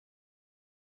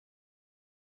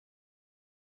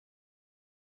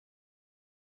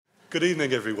Good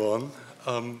evening, everyone.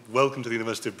 Welcome to the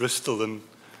University of Bristol and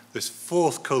this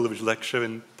fourth Coleridge lecture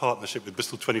in partnership with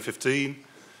Bristol 2015,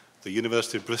 the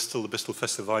University of Bristol, the Bristol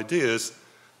Festival of Ideas,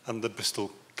 and the Bristol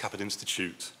Cabot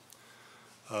Institute.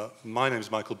 My name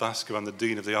is Michael Basker. I'm the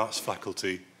Dean of the Arts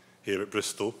Faculty here at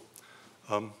Bristol.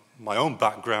 My own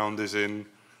background is in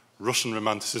Russian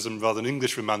Romanticism rather than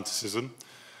English Romanticism,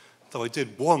 though I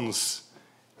did once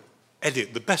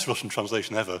edit the best Russian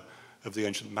translation ever of the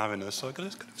Ancient Mariner, so I've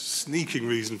got a kind of sneaking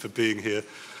reason for being here.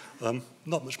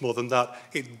 Not much more than that.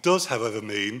 It does, however,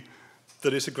 mean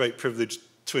that it's a great privilege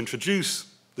to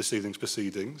introduce this evening's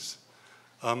proceedings.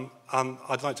 And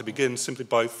I'd like to begin simply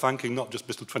by thanking not just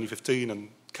Bristol 2015 and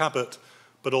Cabot,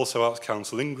 but also Arts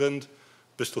Council England,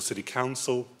 Bristol City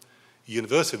Council,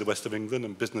 University of the West of England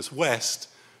and Business West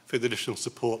for the additional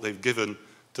support they've given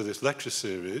to this lecture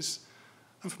series.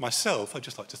 And for myself, I'd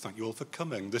just like to thank you all for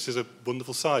coming. This is a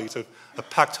wonderful sight, a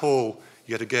packed hall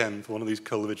yet again for one of these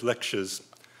Coleridge lectures.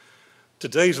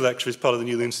 Today's lecture is part of the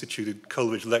newly instituted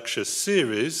Coleridge Lecture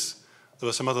series. There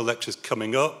are some other lectures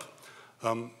coming up,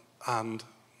 and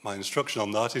my instruction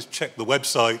on that is check the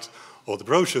website or the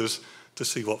brochures to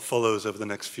see what follows over the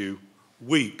next few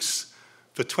weeks.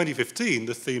 For 2015,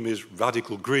 the theme is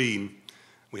Radical Green.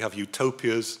 We have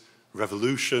utopias,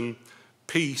 revolution,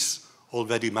 peace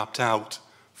already mapped out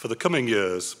for the coming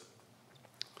years.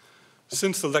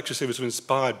 Since the lecture series was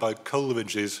inspired by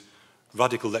Coleridge's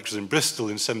Radical Lectures in Bristol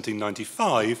in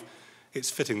 1795,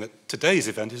 it's fitting that today's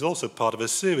event is also part of a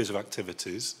series of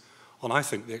activities on, I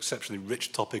think, the exceptionally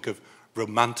rich topic of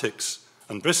romantics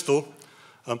and Bristol.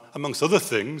 Amongst other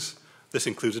things, this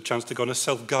includes a chance to go on a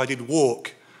self-guided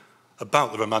walk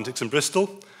about the romantics in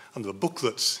Bristol, and there are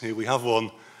booklets, here we have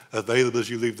one, available as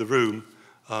you leave the room,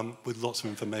 with lots of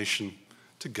information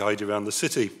to guide you around the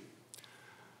city.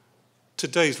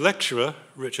 Today's lecturer,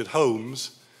 Richard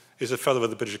Holmes, is a Fellow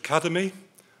of the British Academy,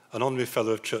 an Honorary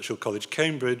Fellow of Churchill College,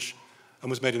 Cambridge,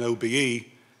 and was made an OBE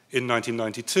in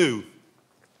 1992.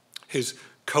 His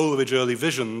Coleridge Early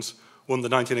Visions won the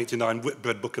 1989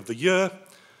 Whitbread Book of the Year,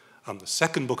 and the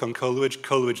second book on Coleridge,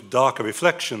 Coleridge Darker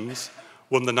Reflections,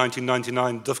 won the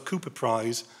 1999 Duff Cooper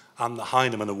Prize and the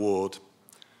Heinemann Award.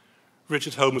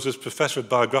 Richard Holmes was Professor of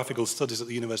Biographical Studies at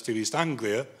the University of East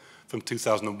Anglia from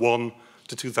 2001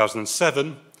 to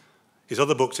 2007. His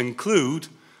other books include,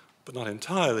 but not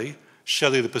entirely,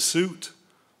 Shelley the Pursuit,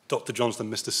 Dr. Johnson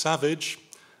and Mr. Savage,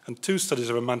 and two studies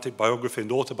of romantic biography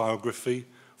and autobiography,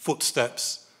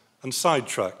 Footsteps and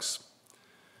Sidetracks.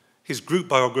 His group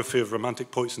biography of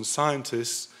romantic poets and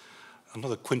scientists,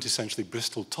 another quintessentially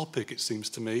Bristol topic, it seems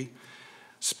to me,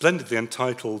 splendidly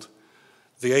entitled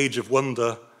The Age of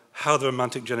Wonder, How the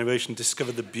Romantic Generation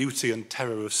Discovered the Beauty and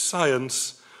Terror of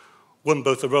Science, won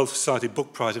both the Royal Society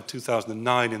Book Prize of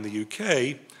 2009 in the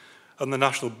UK and the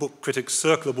National Book Critics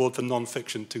Circle Award for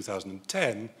Non-Fiction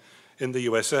 2010 in the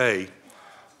USA.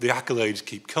 The accolades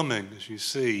keep coming, as you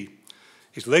see.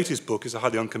 His latest book is a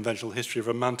highly unconventional history of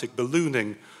romantic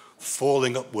ballooning,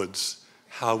 falling upwards,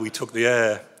 how we took the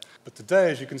air. But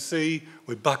today, as you can see,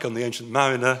 we're back on the Ancient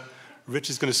Mariner. Rich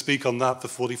is going to speak on that for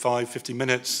 45, 50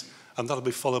 minutes, and that'll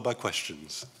be followed by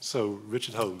questions. So,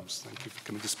 Richard Holmes, thank you for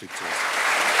coming to speak to us.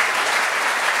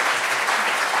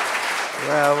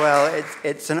 Well,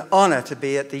 it's an honor to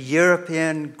be at the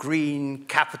European Green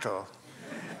Capital,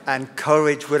 and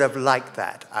Coleridge would have liked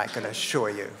that, I can assure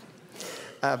you.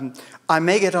 I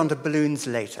may get onto balloons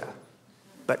later,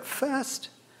 but first,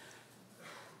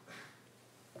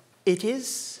 it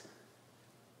is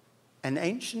an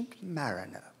ancient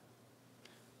mariner,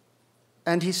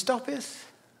 and he stoppeth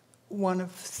one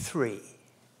of three,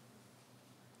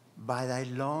 by thy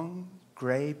long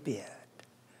grey beard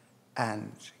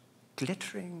and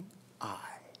glittering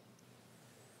eye.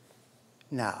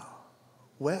 Now,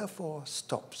 wherefore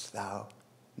stopp'st thou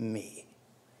me?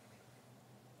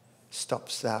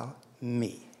 Stopp'st thou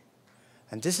me?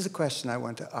 And this is a question I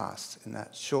want to ask in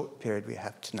that short period we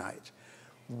have tonight.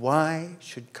 Why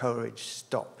should Coleridge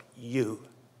stop you?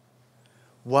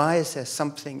 Why is there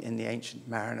something in the Ancient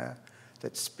Mariner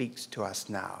that speaks to us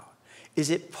now? Is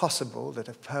it possible that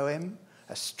a poem,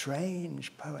 a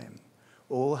strange poem,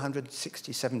 all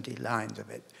 160, 70 lines of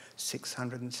it,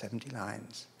 670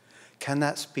 lines, can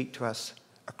that speak to us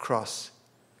across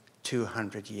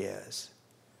 200 years?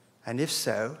 And if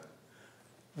so,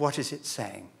 what is it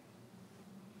saying?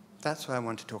 That's what I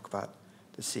want to talk about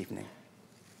this evening.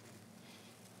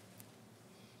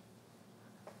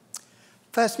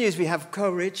 First news, we have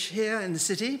Coleridge here in the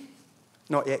city,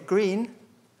 not yet green.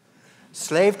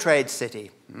 Slave trade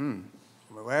city, I'm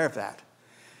aware of that,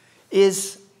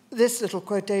 is this little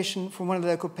quotation from one of the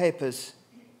local papers.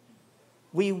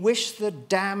 we wish the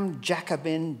damned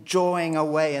Jacobin jawing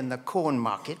away in the corn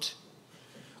market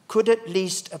could at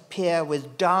least appear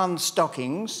with darned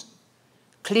stockings,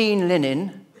 clean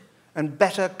linen, and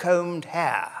better combed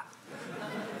hair.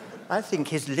 I think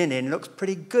his linen looks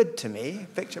pretty good to me.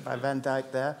 Picture by Van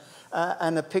Dyck there.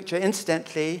 And a picture,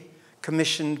 incidentally,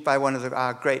 commissioned by one of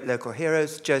our great local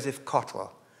heroes, Joseph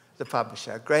Cottle, the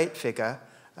publisher, a great figure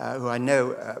who I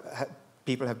know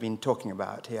people have been talking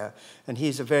about here. And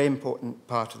he's a very important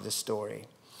part of the story.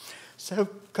 So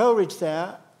Coleridge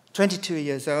there, 22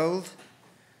 years old,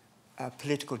 a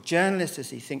political journalist, as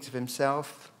he thinks of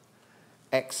himself,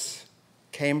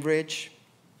 ex-Cambridge,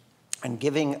 and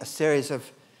giving a series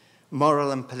of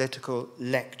moral and political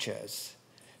lectures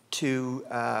to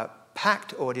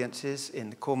packed audiences in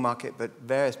the Corn Market, but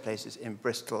various places in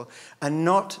Bristol, and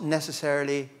not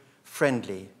necessarily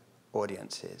friendly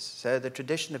audiences. So the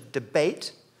tradition of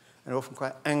debate, and often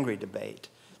quite angry debate,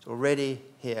 is already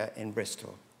here in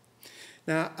Bristol.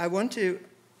 Now, I want to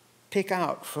pick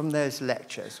out from those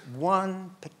lectures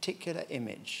one particular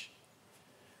image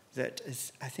that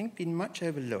has, I think, been much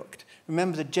overlooked.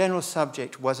 Remember, the general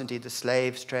subject was indeed the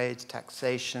slaves trades,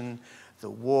 taxation, the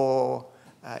war,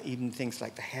 even things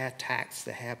like the hair tax,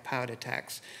 the hair powder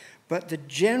tax. But the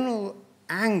general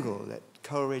angle that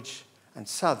Coleridge and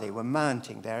Southey were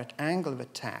mounting there, at angle of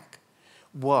attack,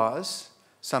 was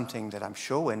something that I'm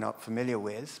sure we're not familiar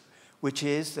with, which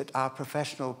is that our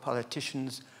professional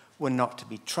politicians were not to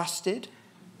be trusted.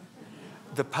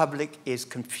 The public is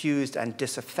confused and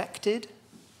disaffected.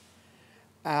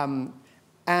 And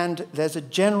there's a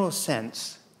general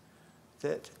sense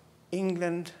that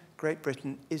England, Great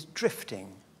Britain, is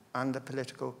drifting under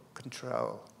political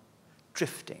control,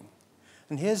 drifting.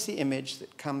 And here's the image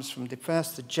that comes from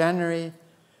the January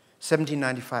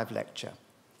 1795 lecture.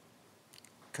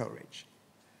 Coleridge.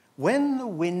 When the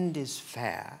wind is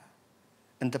fair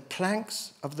and the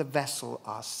planks of the vessel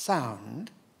are sound,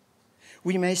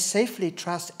 we may safely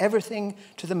trust everything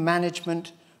to the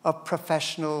management of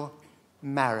professional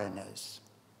mariners.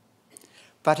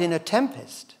 But in a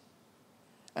tempest,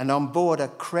 and on board a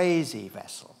crazy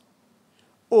vessel,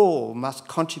 all must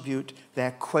contribute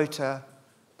their quota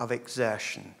of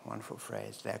exertion. Wonderful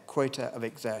phrase, their quota of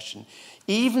exertion.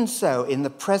 Even so, in the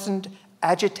present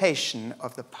agitation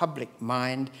of the public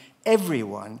mind,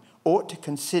 everyone ought to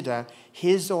consider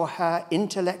his or her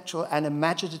intellectual and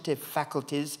imaginative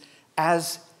faculties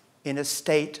as in a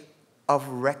state of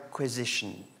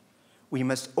requisition. We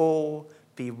must all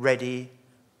be ready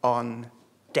on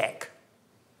deck.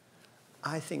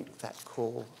 I think that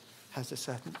call has a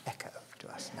certain echo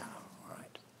to us now. All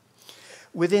right.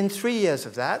 Within 3 years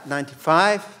of that,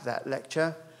 95, that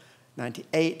lecture,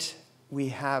 98, we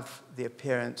have the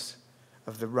appearance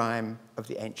of the Rime of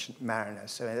the Ancient Mariner.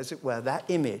 So as it were, that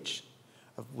image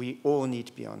of we all need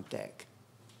to be on deck.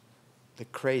 The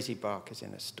crazy bark is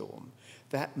in a storm.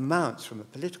 That mounts from a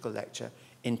political lecture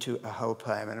into a whole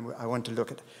poem, and I want to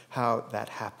look at how that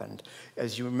happened.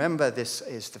 As you remember, this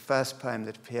is the first poem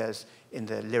that appears in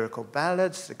the Lyrical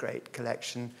Ballads, the great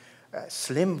collection,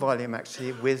 slim volume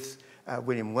actually, with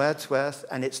William Wordsworth,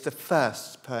 and it's the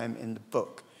first poem in the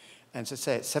book. And as I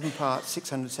say, it's 7 parts,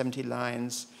 670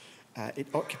 lines. It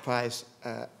occupies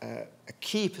a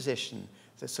key position,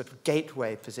 the sort of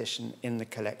gateway position in the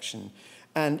collection.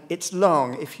 And it's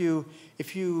long. If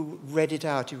you read it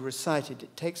out, you recite it,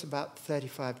 it takes about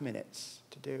 35 minutes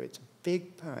to do. It's a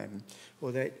big poem,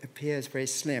 although it appears very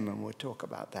slim, and we'll talk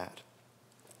about that.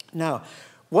 Now,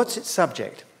 what's its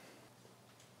subject?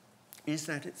 Is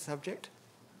that its subject?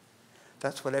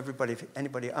 That's what if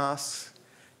anybody asks.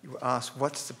 You ask,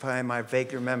 what's the poem? I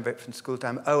vaguely remember it from school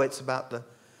time. Oh, it's about the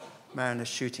mariner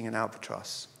shooting an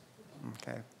albatross.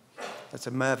 Okay. That's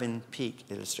a Mervyn Peake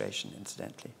illustration,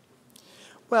 incidentally.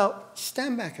 Well,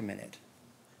 stand back a minute.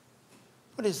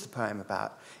 What is the poem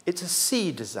about? It's a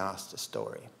sea disaster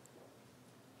story.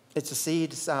 It's a sea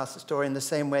disaster story in the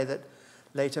same way that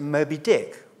later Moby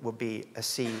Dick will be a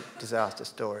sea disaster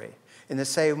story, in the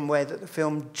same way that the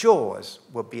film Jaws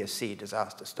will be a sea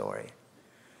disaster story.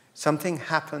 Something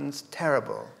happens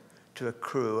terrible to a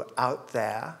crew out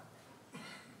there.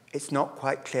 It's not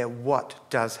quite clear what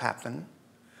does happen,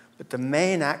 but the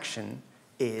main action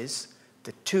is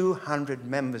the 200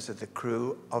 members of the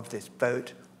crew of this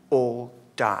boat all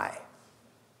die,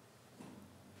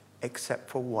 except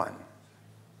for one.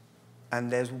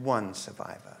 And there's one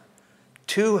survivor.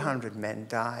 200 men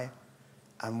die,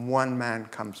 and one man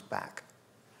comes back.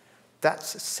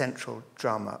 That's the central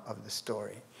drama of the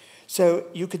story. So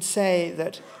you could say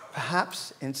that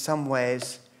perhaps in some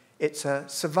ways it's a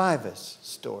survivor's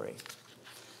story.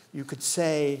 You could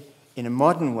say in a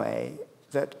modern way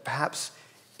that perhaps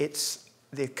it's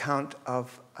the account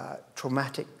of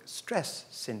traumatic stress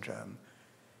syndrome.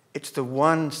 It's the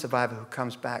one survivor who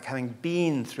comes back having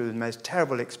been through the most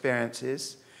terrible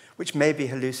experiences, which may be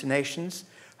hallucinations.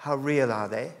 How real are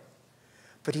they?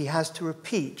 But he has to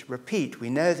repeat. We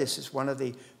know this is one of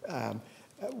the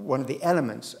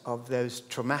elements of those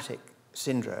traumatic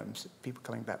syndromes, people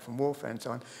coming back from warfare and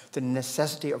so on, the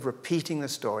necessity of repeating the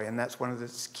story, and that's one of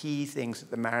the key things that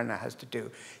the mariner has to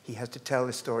do. He has to tell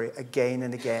the story again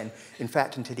and again, in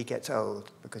fact, until he gets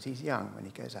old, because he's young when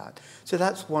he goes out. So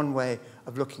that's one way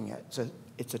of looking at it. So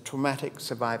it's a traumatic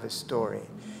survivor's story.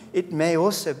 It may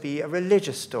also be a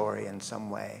religious story in some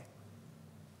way.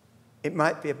 It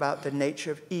might be about the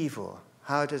nature of evil.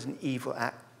 How does an evil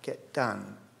act get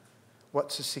done?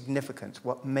 What's the significance?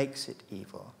 What makes it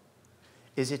evil?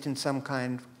 Is it in some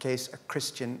kind of case a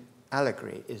Christian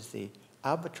allegory? Is the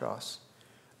albatross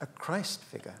a Christ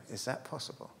figure? Is that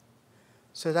possible?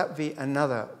 So that would be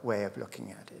another way of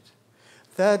looking at it.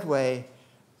 Third way,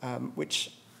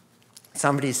 which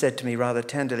somebody said to me rather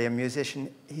tenderly, a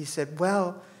musician, he said,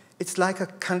 well, it's like a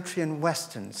country and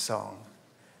western song.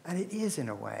 And it is in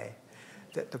a way.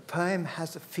 That the poem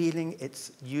has a feeling,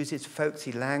 it uses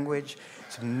folksy language,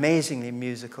 it's amazingly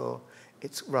musical,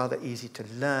 it's rather easy to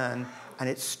learn, and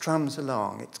it strums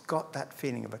along. It's got that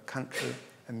feeling of a country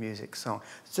and music song.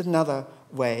 It's another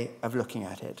way of looking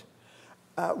at it.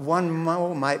 One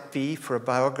more might be, for a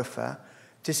biographer,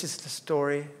 this is the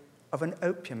story of an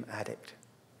opium addict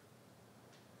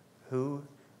who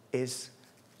is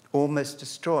almost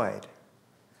destroyed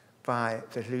by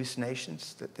the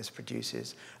hallucinations that this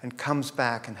produces and comes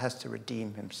back and has to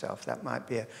redeem himself. That might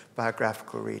be a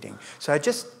biographical reading. So I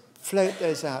just float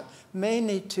those out,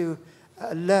 mainly to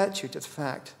alert you to the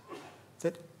fact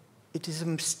that it is a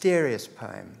mysterious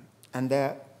poem, and there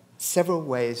are several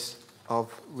ways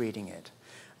of reading it.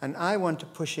 And I want to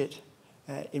push it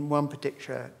in one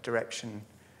particular direction,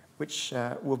 which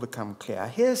will become clear.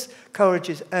 Here's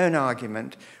Coleridge's own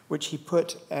argument, which he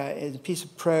put in a piece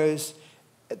of prose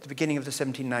at the beginning of the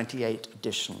 1798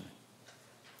 edition.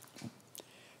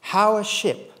 How a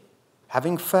ship,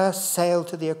 having first sailed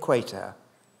to the equator,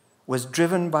 was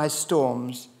driven by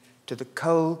storms to the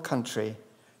cold country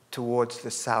towards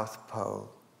the South Pole.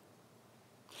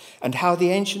 And how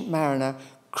the ancient mariner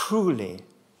cruelly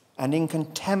and in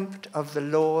contempt of the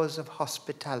laws of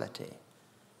hospitality,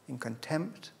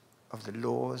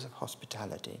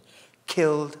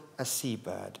 killed a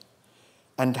seabird,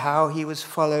 and how he was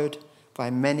followed by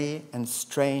many and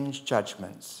strange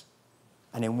judgments,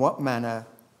 and in what manner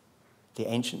the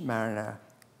ancient mariner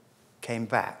came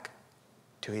back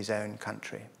to his own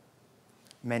country.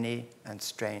 Many and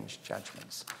strange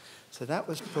judgments. So that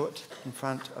was put in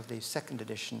front of the second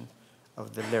edition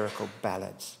of the Lyrical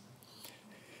Ballads.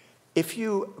 If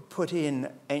you put in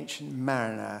ancient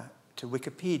mariner to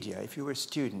Wikipedia, if you were a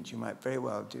student, you might very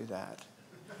well do that.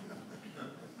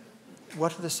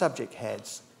 What are the subject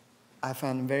heads? I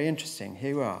found them very interesting. Here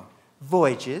you are.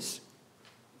 Voyages,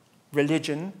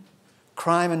 religion,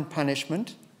 crime and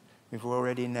punishment. We've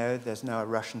already know there's now a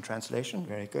Russian translation.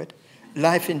 Very good.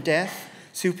 Life and death,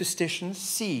 superstitions,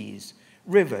 seas,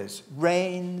 rivers,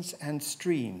 rains and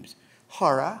streams,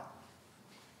 horror,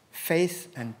 faith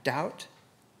and doubt,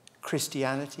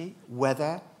 Christianity,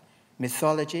 weather,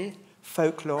 mythology,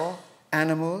 folklore,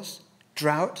 animals,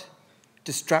 drought,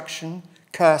 destruction,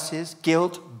 curses,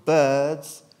 guilt,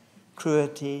 birds,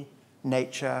 cruelty,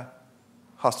 nature,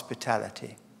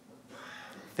 hospitality.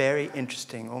 Very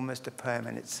interesting, almost a poem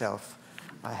in itself.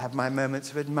 I have my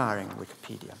moments of admiring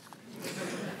Wikipedia.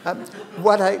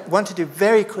 What I want to do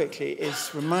very quickly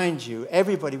is remind you,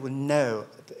 everybody will know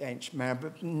the ancient mariner,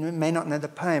 but may not know the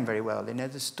poem very well. They know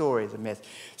the story, the myth.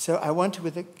 So I want to,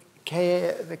 with the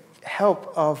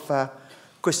help of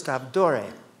Gustave Doré,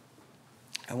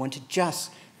 I want to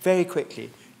just very quickly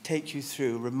take you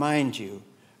through, remind you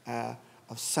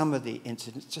of some of the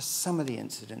incidents, just some of the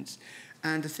incidents.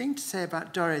 And the thing to say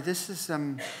about Doré, this is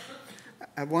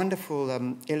a wonderful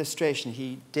illustration.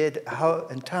 He did a whole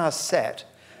entire set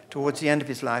towards the end of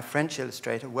his life, French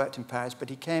illustrator, worked in Paris, but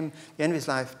he came at the end of his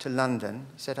life to London,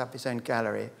 set up his own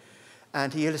gallery,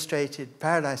 and he illustrated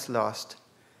Paradise Lost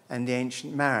and The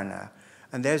Ancient Mariner.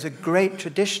 And there's a great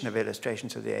tradition of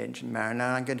illustrations of The Ancient Mariner,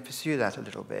 and I'm going to pursue that a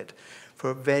little bit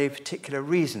for very particular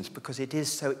reasons, because it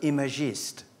is so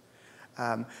emergiste.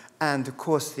 And of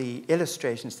course, the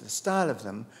illustrations, the style of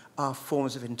them, are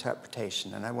forms of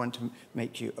interpretation, and I want to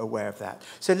make you aware of that.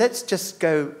 So let's just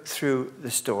go through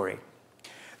the story.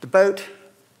 The boat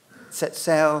sets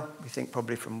sail, we think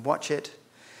probably from Watchet,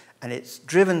 and it's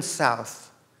driven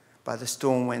south by the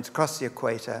storm winds across the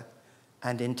equator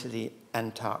and into the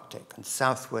Antarctic, and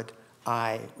southward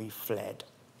aye, we fled.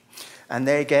 And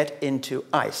they get into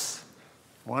ice.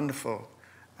 Wonderful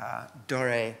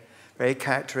doré, very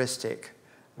characteristic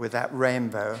with that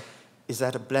rainbow. Is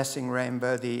that a blessing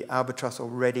rainbow, the albatross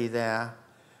already there?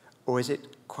 Or is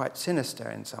it quite sinister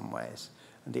in some ways?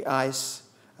 And the ice,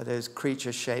 are those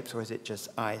creature shapes, or is it just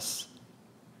ice?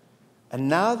 And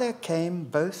now there came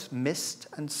both mist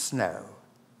and snow,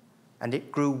 and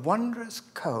it grew wondrous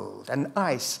cold, and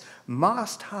ice,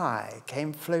 mast high,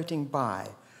 came floating by,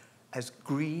 as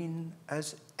green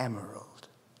as emerald.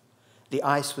 The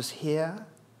ice was here,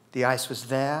 the ice was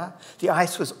there, the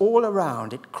ice was all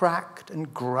around. It cracked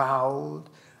and growled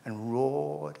and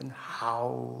roared and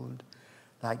howled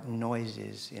like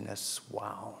noises in a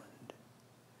swound.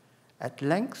 At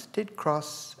length did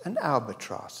cross an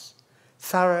albatross,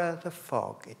 thorough the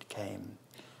fog it came,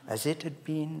 as it had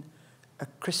been a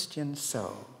Christian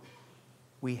soul.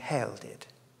 We hailed it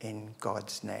in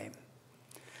God's name.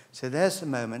 So there's the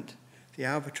moment. The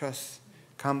albatross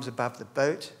comes above the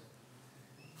boat,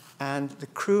 and the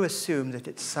crew assume that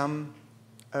it's some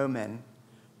omen,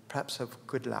 perhaps of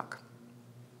good luck.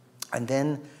 And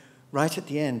then, right at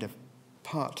the end of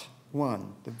part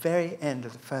one, the very end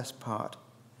of the first part,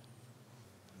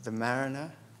 the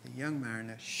mariner, the young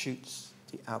mariner, shoots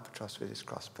the albatross with his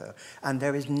crossbow. And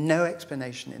there is no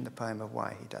explanation in the poem of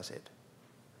why he does it.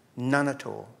 None at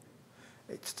all.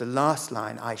 It's the last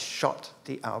line, I shot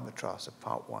the albatross, of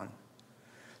part one.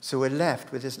 So we're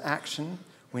left with this action,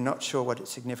 we're not sure what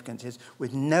its significance is,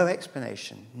 with no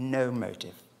explanation, no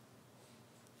motive.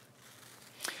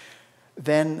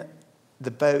 Then the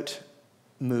boat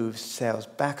moves, sails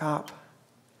back up,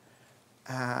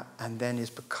 and then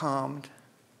is becalmed,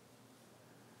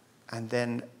 and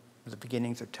then the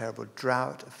beginnings of terrible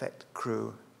drought affect the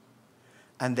crew,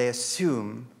 and they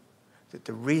assume that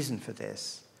the reason for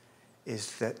this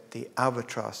is that the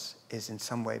albatross is in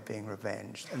some way being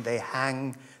revenged, and they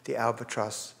hang the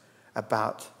albatross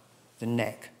about the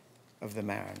neck of the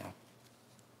mariner.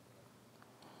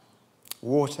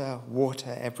 Water,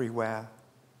 water everywhere,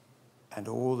 and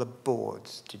all the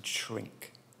boards did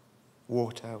shrink.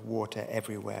 Water, water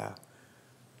everywhere,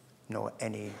 nor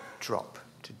any drop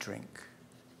to drink.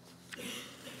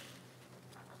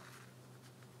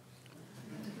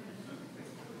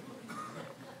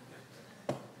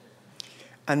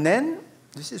 And then,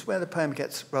 this is where the poem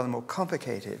gets rather more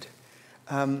complicated.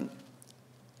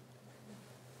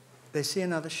 They see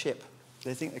another ship.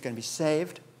 They think they're going to be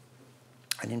saved.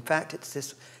 And in fact, it's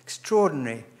this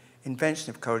extraordinary invention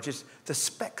of Coleridge's, the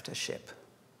spectre ship.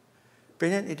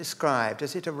 Brilliantly described,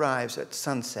 as it arrives at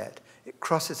sunset, it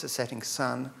crosses the setting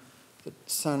sun, the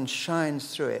sun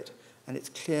shines through it, and it's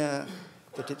clear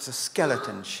that it's a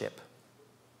skeleton ship.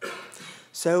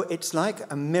 So it's like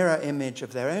a mirror image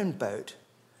of their own boat,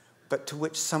 but to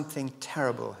which something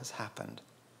terrible has happened.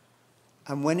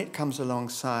 And when it comes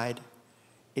alongside,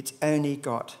 it's only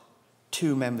got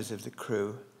two members of the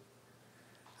crew,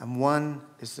 and one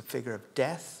is the figure of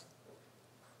death,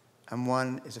 and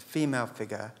one is a female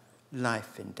figure,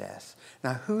 life in death.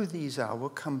 Now, who these are, we'll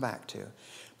come back to.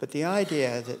 But the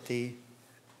idea that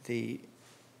the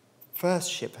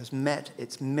first ship has met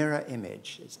its mirror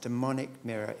image, its demonic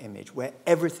mirror image, where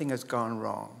everything has gone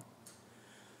wrong.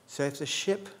 So if the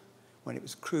ship, when it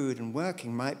was crewed and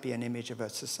working, might be an image of a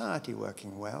society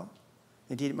working well,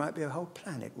 indeed it might be a whole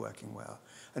planet working well,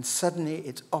 and suddenly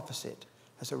its opposite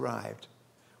has arrived,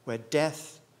 where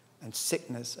death and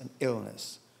sickness and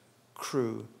illness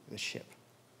crew the ship.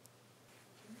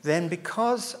 Then,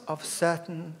 because of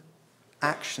certain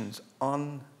actions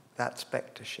on that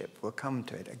spectre ship, we'll come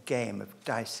to it, a game of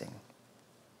dicing,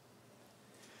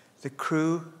 the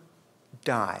crew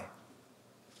die.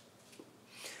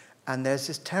 And there's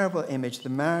this terrible image. The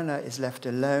mariner is left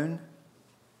alone,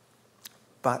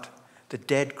 but the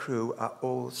dead crew are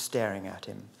all staring at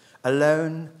him.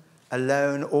 Alone,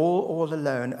 alone, all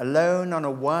alone, alone on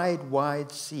a wide,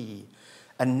 wide sea,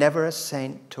 and never a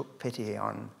saint took pity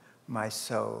on my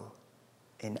soul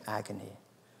in agony.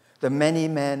 The many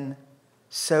men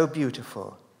so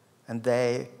beautiful, and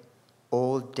they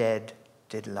all dead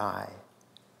did lie.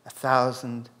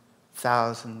 1,000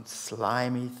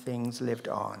 slimy things lived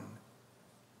on,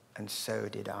 and so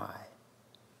did I.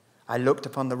 I looked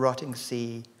upon the rotting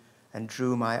sea and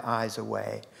drew my eyes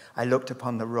away. I looked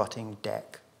upon the rotting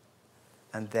deck,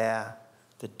 and there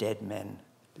the dead men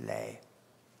lay.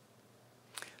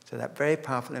 So that very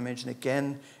powerful image, and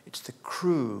again, it's the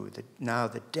crew, now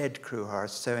the dead crew, who are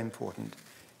so important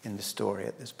in the story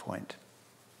at this point.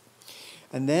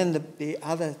 And then the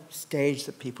other stage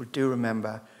that people do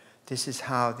remember, this is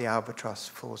how the albatross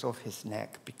falls off his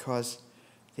neck, because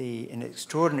in an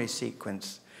extraordinary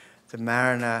sequence, the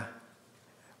mariner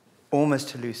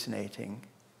almost hallucinating,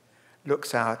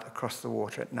 looks out across the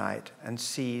water at night and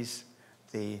sees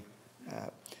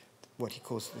what he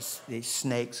calls the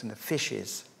snakes and the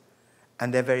fishes,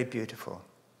 and they're very beautiful.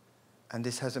 And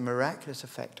this has a miraculous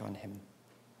effect on him.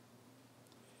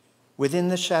 Within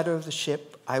the shadow of the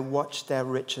ship, I watched their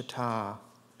rich attire,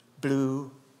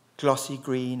 blue, glossy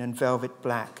green, and velvet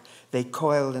black. They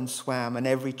coiled and swam, and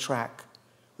every track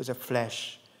was a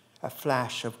flash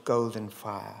of golden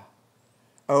fire.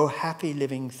 Oh, happy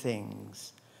living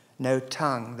things, no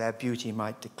tongue their beauty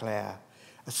might declare.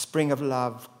 A spring of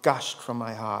love gushed from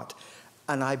my heart,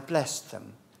 and I blessed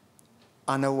them,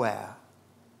 unaware.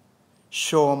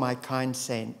 Sure, my kind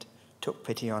saint took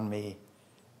pity on me,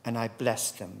 and I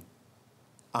blessed them,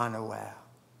 unaware.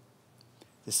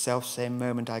 The selfsame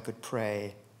moment I could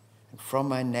pray, and from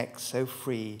my neck so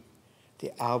free,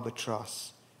 the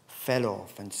albatross fell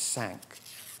off and sank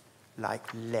like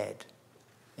lead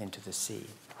into the sea.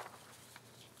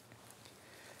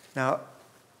 Now,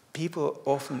 people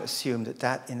often assume that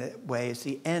that, in a way, is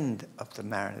the end of the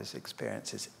mariner's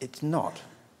experiences. It's not.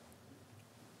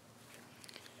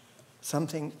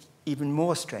 Something even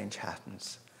more strange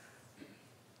happens.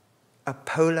 A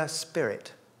polar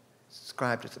spirit,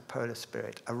 described as a polar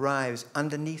spirit, arrives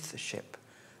underneath the ship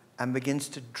and begins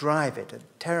to drive it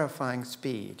at terrifying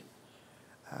speed.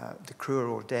 The crew are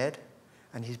all dead,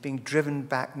 and he's being driven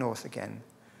back north again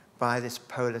by this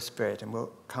polar spirit, and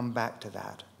we'll come back to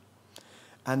that.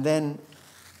 And then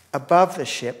above the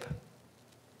ship,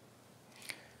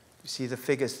 you see the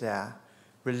figures there,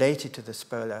 related to this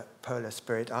polar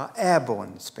spirit are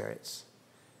airborne spirits.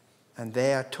 And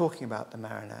they are talking about the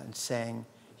mariner and saying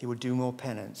he will do more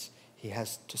penance. He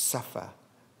has to suffer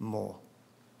more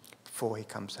before he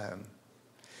comes home.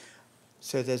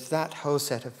 So there's that whole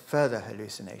set of further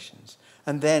hallucinations.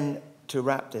 And then, to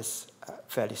wrap this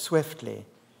fairly swiftly,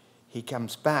 he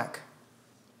comes back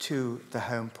to the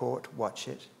home port, watch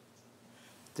it.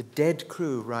 The dead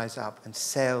crew rise up and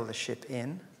sail the ship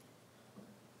in.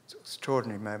 It's an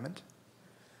extraordinary moment.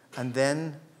 And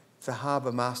then the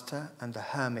harbour master and the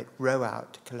hermit row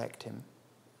out to collect him.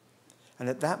 And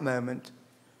at that moment,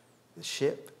 the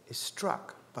ship is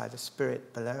struck by the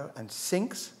spirit below and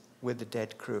sinks with the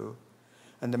dead crew.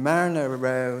 And the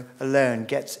mariner alone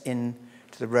gets into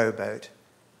the rowboat.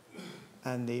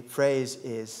 And the phrase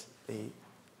is, the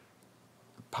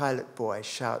pilot boy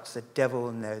shouts, "The devil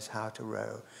knows how to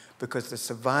row," because the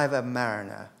survivor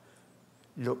mariner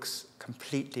looks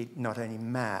completely not only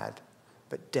mad,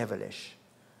 but devilish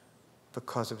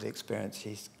because of the experience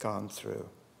he's gone through.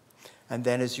 And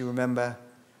then, as you remember,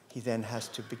 he then has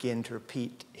to begin to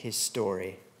repeat his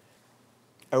story.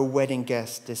 "O wedding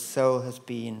guest, this soul has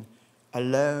been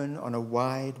alone on a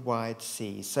wide, wide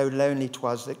sea. So lonely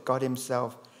 'twas that God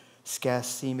himself scarce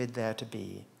seemed there to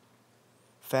be.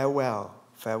 Farewell,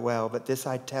 farewell, but this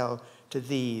I tell to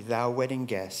thee, thou wedding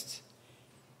guest.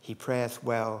 He prayeth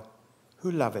well,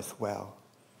 who loveth well,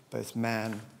 both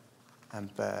man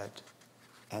and bird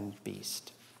and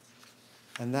beast."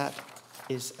 And that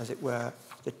is, as it were,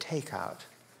 the takeout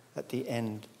at the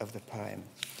end of the poem.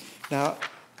 Now,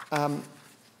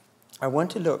 I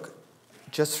want to look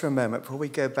just for a moment, before we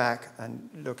go back and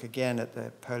look again at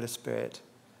the polar spirit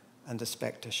and the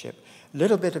spectre ship, a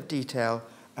little bit of detail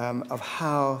of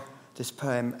how this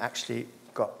poem actually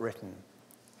got written.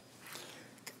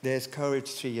 There's Coleridge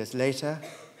 3 years later.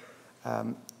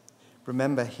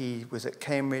 Remember, he was at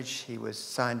Cambridge. He was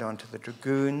signed on to the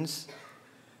Dragoons.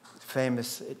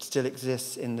 Famous, it still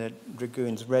exists in the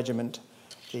Dragoons regiment,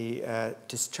 the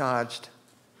discharged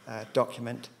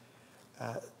document.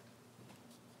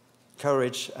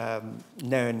 Coleridge,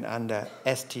 known under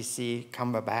STC,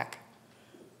 Cumberbatch,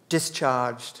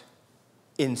 discharged,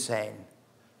 insane.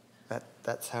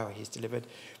 That's how he's delivered,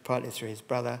 partly through his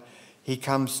brother. He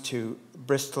comes to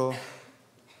Bristol.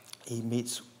 He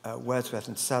meets Wordsworth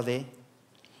and Southey.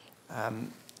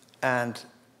 And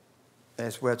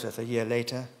there's Wordsworth a year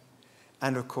later.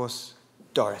 And, of course,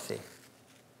 Dorothy.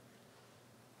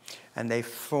 And they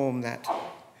form that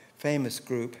famous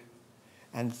group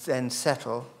and then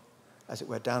settle, as it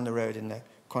were, down the road in the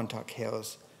Quantock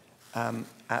Hills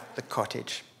at the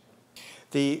cottage.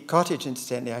 The cottage,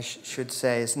 incidentally, I should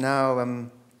say, is now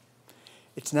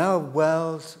it's now a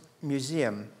world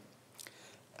museum,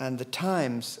 and the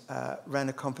Times ran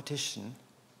a competition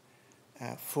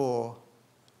for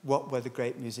what were the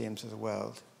great museums of the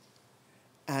world,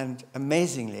 and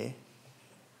amazingly,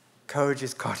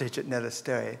 Coleridge's cottage at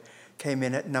Netherstowe came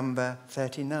in at number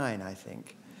 39, I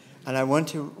think. And I want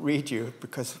to read you,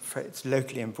 because it's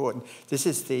locally important. This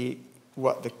is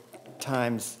what the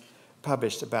Times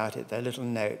published about it, their little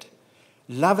note.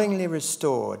 Lovingly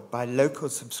restored by local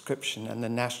subscription and the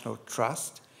National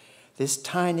Trust, this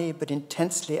tiny but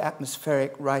intensely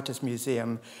atmospheric writers'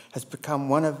 museum has become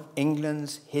one of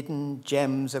England's hidden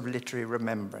gems of literary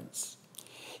remembrance.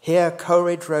 Here,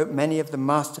 Coleridge wrote many of the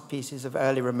masterpieces of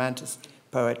early Romantic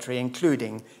poetry,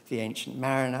 including The Ancient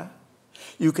Mariner.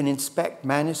 You can inspect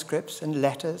manuscripts and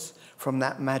letters from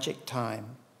that magic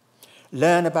time.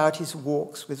 Learn about his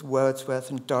walks with Wordsworth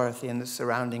and Dorothy in the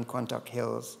surrounding Quantock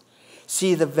Hills.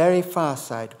 See the very far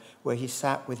side where he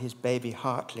sat with his baby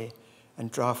Hartley and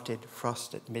drafted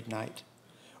Frost at Midnight.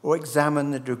 Or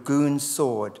examine the dragoon's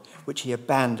sword, which he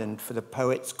abandoned for the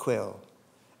poet's quill,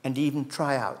 and even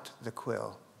try out the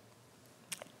quill.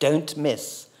 Don't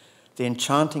miss the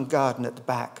enchanting garden at the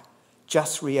back,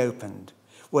 just reopened,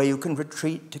 where you can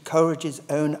retreat to Coleridge's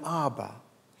own arbour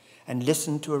and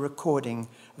listen to a recording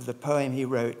of the poem he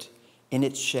wrote, In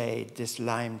its shade, this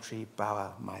lime tree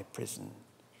bower my prison.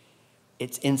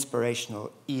 It's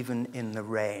inspirational even in the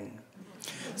rain.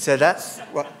 So that's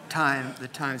what the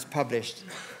Times published,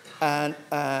 and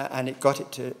it got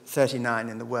it to 39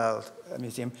 in the World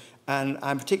Museum. And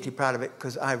I'm particularly proud of it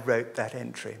because I wrote that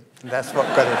entry. And that's what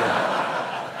got it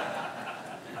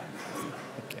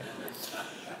in. Okay.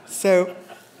 So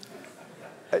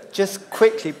just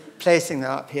quickly placing that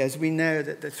up here, as we know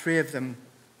that the three of them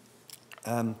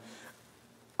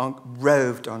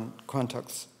roved on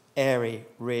Quantock's airy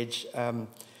ridge.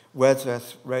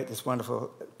 Wordsworth wrote this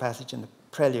wonderful passage in the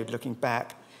Prelude, looking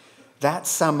back. That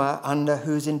summer, under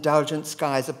whose indulgent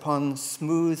skies upon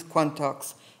smooth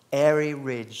Quantock's airy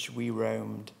ridge we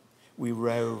roved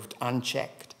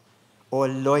unchecked, or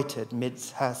loitered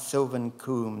midst her sylvan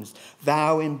combes.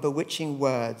 Thou in bewitching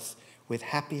words, with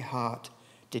happy heart,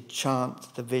 did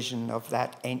chant the vision of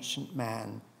that ancient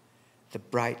man, the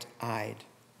bright-eyed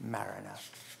mariner.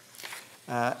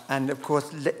 And of course,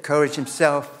 Coleridge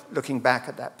himself, looking back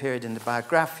at that period in the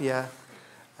Biographia,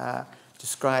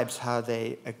 describes how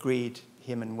they agreed,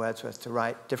 him and Wordsworth, to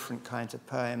write different kinds of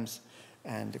poems.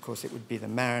 And of course, it would be the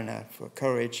Mariner for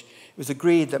Coleridge. It was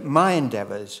agreed that my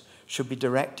endeavours should be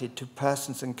directed to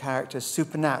persons and characters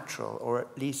supernatural, or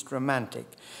at least romantic,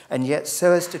 and yet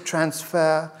so as to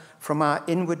transfer from our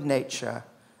inward nature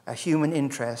a human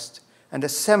interest and a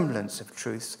semblance of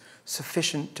truth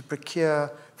sufficient to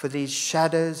procure for these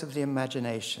shadows of the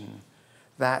imagination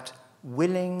that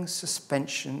willing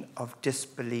suspension of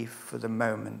disbelief for the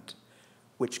moment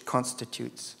which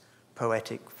constitutes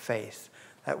poetic faith.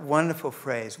 That wonderful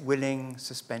phrase, willing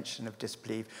suspension of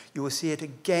disbelief. You will see it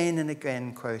again and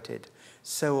again quoted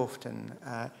so often.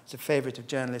 It's a favourite of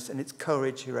journalists, and it's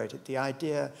Coleridge who wrote it. The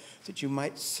idea that you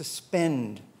might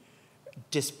suspend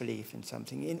disbelief in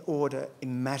something in order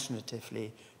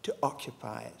imaginatively to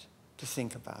occupy it, to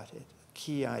think about it.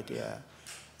 Key idea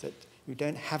that you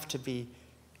don't have to be,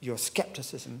 your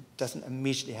skepticism doesn't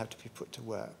immediately have to be put to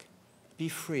work. Be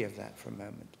free of that for a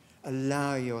moment.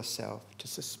 Allow yourself to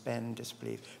suspend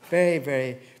disbelief. Very,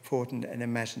 very important and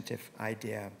imaginative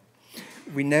idea.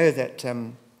 We know that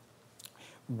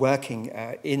working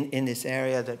in this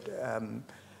area that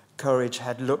Coleridge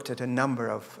had looked at a number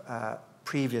of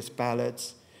previous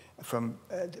ballads from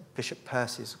Bishop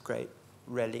Percy's great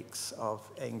relics of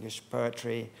English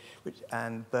poetry,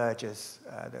 and Burger's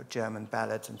the German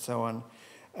ballads and so on.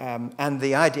 And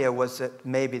the idea was that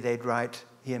maybe they'd write,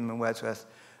 him and Wordsworth,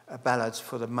 ballads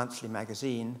for the monthly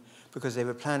magazine, because they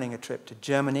were planning a trip to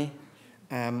Germany,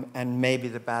 and maybe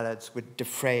the ballads would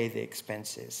defray the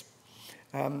expenses.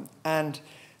 And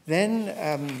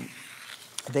then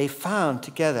they found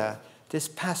together this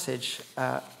passage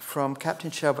from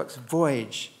Captain Shelvocke's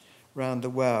voyage round the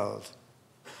world.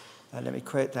 Let me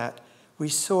quote that. We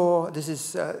saw, this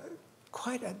is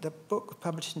quite the book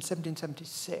published in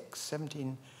 1726,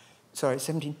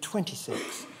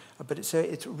 but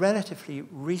it's relatively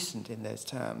recent in those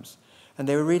terms. And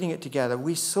they were reading it together.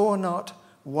 We saw not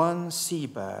one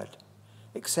seabird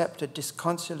except a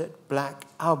disconsolate black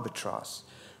albatross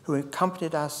who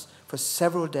accompanied us for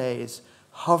several days,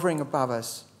 hovering above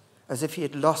us as if he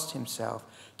had lost himself,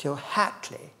 till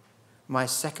Hatley, my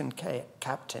second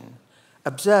captain,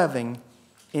 observing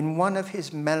in one of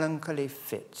his melancholy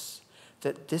fits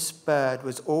that this bird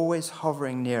was always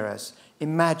hovering near us,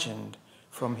 imagined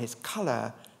from his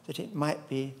colour that it might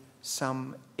be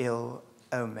some ill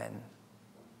omen.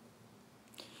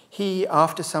 He,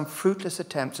 after some fruitless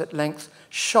attempts, at length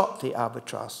shot the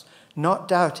albatross, not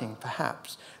doubting,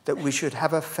 perhaps, that we should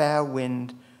have a fair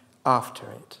wind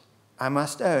after it. I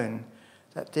must own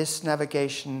that this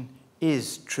navigation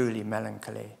is truly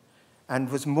melancholy,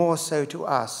 and was more so to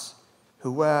us,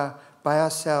 who were by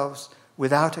ourselves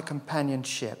without a companion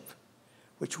ship,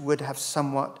 which would have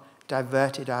somewhat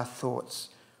diverted our thoughts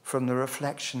from the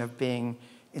reflection of being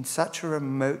in such a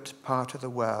remote part of the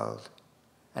world,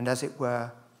 and as it were,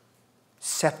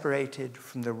 separated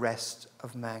from the rest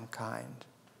of mankind.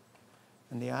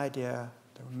 And the idea,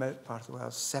 the remote part of the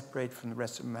world, separated from the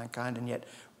rest of mankind, and yet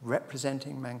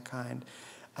representing mankind,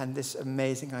 and this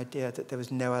amazing idea that there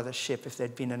was no other ship. If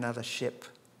there'd been another ship,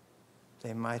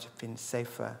 they might have been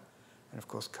safer. And of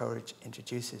course, Coleridge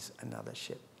introduces another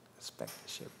ship, a spectre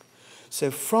ship. So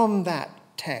from that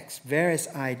text, various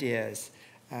ideas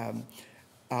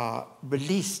are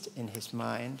released in his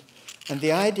mind, and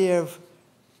the idea of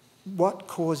what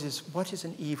is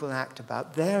an evil act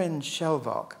about? There in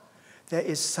Shelvocke, there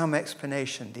is some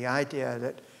explanation. The idea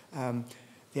that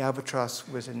the albatross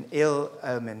was an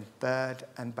ill-omened bird,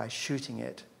 and by shooting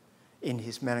it in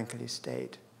his melancholy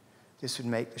state, this would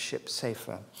make the ship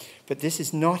safer. But this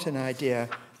is not an idea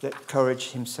that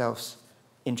Coleridge himself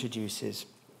introduces.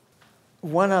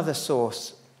 One other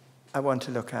source I want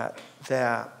to look at,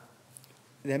 there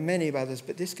are many others,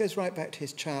 but this goes right back to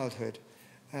his childhood.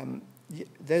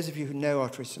 Those of you who know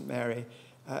Ottery St Mary,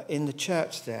 in the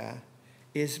church there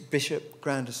is Bishop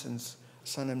Grandison's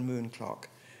sun and moon clock.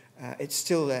 It's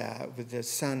still there with the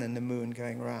sun and the moon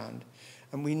going around.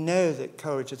 And we know that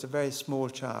Coleridge, as a very small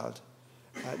child,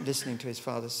 listening to his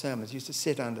father's sermons, used to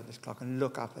sit under this clock and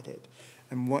look up at it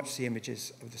and watch the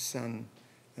images of the sun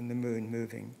and the moon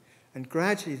moving. And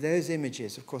gradually those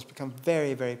images, of course, become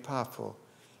very, very powerful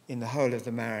in the whole of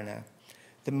the Mariner.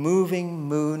 The moving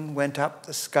moon went up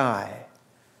the sky,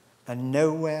 and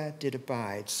nowhere did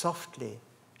abide. Softly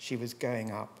she was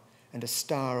going up, and a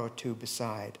star or two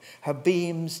beside. Her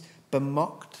beams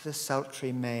bemocked the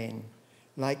sultry main,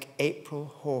 like April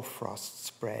hoarfrost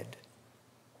spread.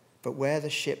 But where the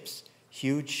ship's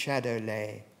huge shadow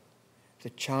lay,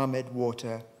 the charmed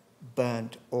water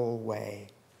burnt alway,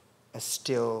 a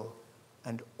still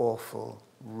and awful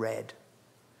red.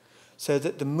 So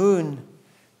that the moon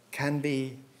can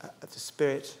be the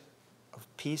spirit of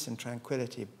peace and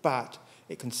tranquility, but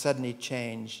it can suddenly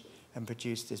change and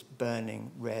produce this burning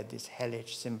red, this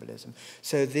hellish symbolism.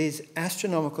 So these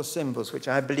astronomical symbols, which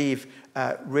I believe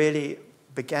really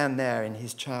began there in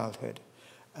his childhood,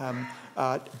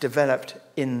 are developed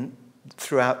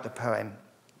throughout the poem.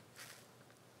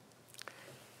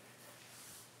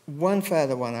 One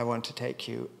further one I want to take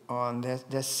you on.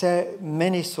 There's so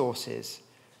many sources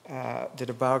that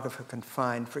a biographer can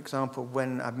find. For example,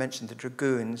 when I mentioned the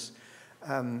dragoons,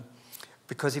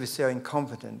 because he was so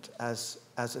incompetent as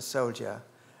a soldier,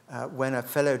 when a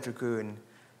fellow dragoon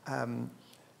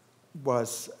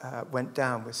went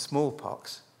down with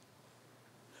smallpox,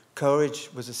 Coleridge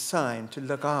was assigned to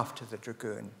look after the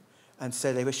dragoon. And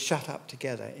so they were shut up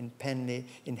together in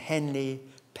Henley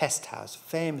Pest House,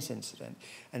 famous incident.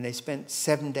 And they spent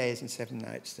 7 days and 7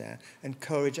 nights there. And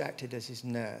Coleridge acted as his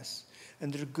nurse.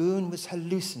 And the dragoon was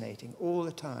hallucinating all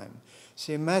the time.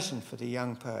 So imagine for the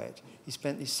young poet, he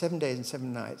spent these 7 days and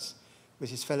 7 nights with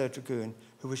his fellow dragoon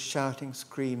who was shouting,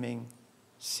 screaming,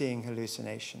 seeing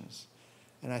hallucinations.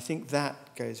 And I think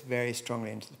that goes very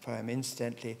strongly into the poem.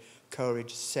 Incidentally,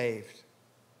 Coleridge saved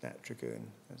that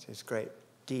dragoon. That's his great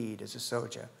deed as a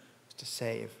soldier, to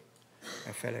save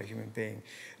a fellow human being.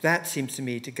 That seems to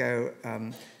me to go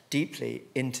deeply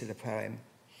into the poem.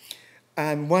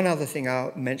 And one other thing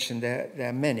I'll mention, there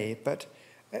are many, but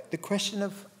the question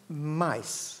of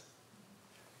mice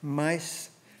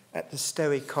at the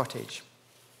Stowey cottage.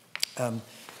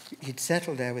 He'd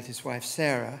settled there with his wife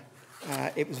Sarah.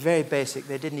 It was very basic.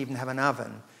 They didn't even have an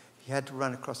oven. He had to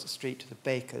run across the street to the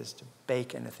baker's to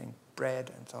bake anything,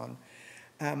 bread and so on.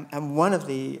 And one of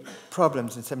the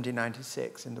problems in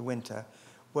 1796 in the winter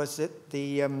was that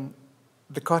the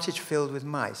cottage filled with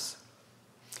mice.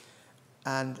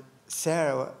 And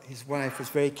Sarah, his wife, was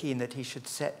very keen that he should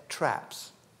set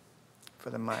traps for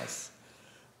the mice.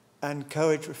 And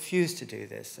Coleridge refused to do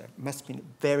this. It must have been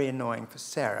very annoying for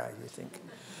Sarah, you think.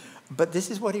 But this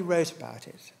is what he wrote about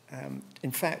it,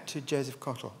 in fact, to Joseph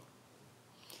Cottle.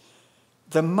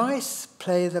 The mice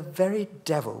play the very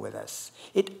devil with us.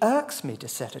 It irks me to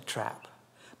set a trap.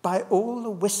 By all the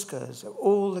whiskers of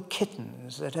all the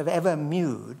kittens that have ever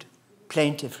mewed,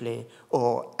 plaintively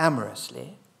or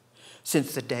amorously,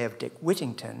 since the day of Dick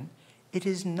Whittington, it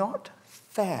is not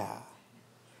fair.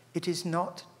 It is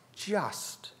not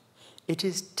just. It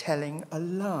is telling a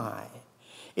lie.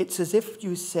 It's as if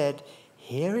you said,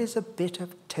 here is a bit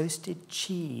of toasted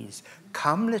cheese.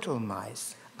 Come, little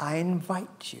mice, I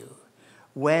invite you.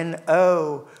 When,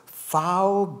 oh,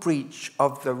 foul breach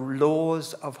of the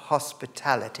laws of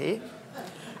hospitality,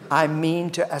 I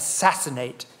mean to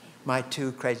assassinate my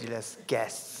two credulous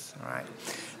guests. All right.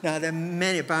 Now, there are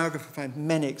many, a biographer finds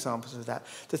many examples of that.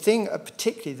 The thing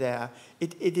particularly there,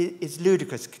 it is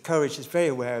ludicrous. Coleridge is very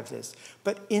aware of this.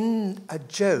 But in a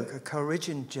joke, a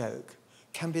Coleridgean joke,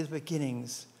 can be the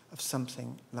beginnings of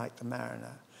something like The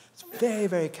Mariner. It's very,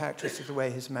 very characteristic of the way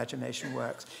his imagination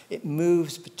works. It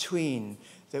moves between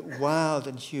the wild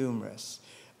and humorous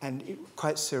and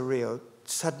quite surreal,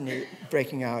 suddenly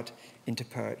breaking out into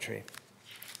poetry.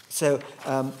 So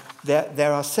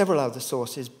there are several other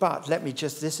sources, but let me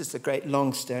just, this is the great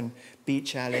Longstone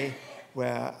Beach Alley,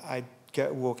 where I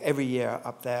walk every year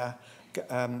up there,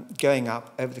 going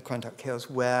up over the Quantock Hills,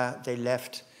 where they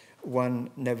left one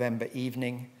November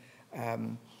evening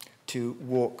to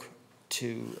walk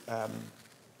to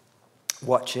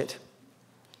watch it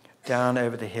down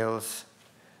over the hills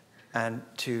and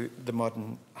to the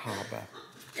modern harbour.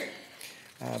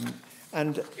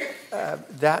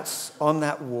 That's on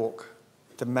that walk,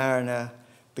 The Mariner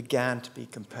began to be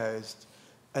composed,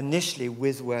 initially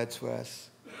with Wordsworth,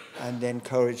 and then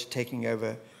Coleridge taking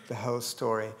over the whole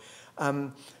story.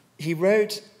 He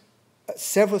wrote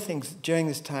several things during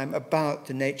this time about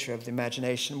the nature of the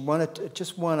imagination.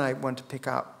 Just one I want to pick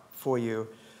up for you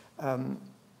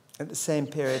at the same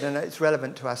period, and it's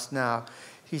relevant to us now.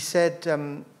 He said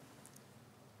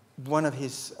one of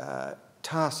his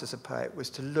tasks as a poet was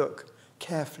to look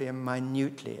carefully and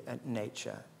minutely at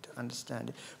nature, to understand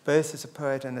it, both as a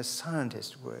poet and as a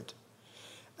scientist would.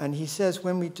 And he says,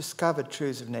 when we discover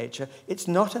truths of nature, it's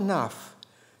not enough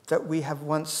that we have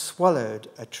once swallowed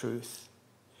a truth.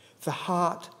 The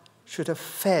heart should have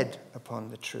fed upon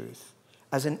the truth,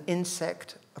 as an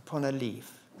insect upon a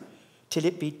leaf, till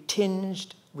it be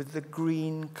tinged with the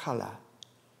green colour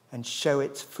and show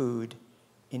its food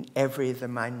in every the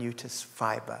minutest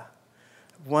fibre.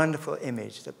 Wonderful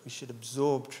image that we should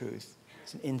absorb truth.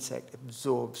 As an insect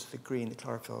absorbs the green, the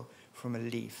chlorophyll from a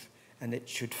leaf, and it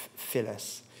should fill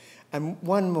us. And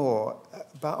one more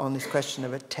about on this question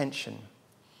of attention,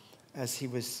 as he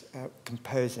was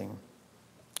composing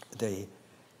the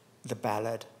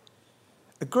ballad.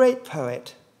 A great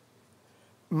poet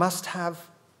must have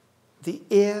the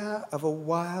ear of a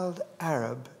wild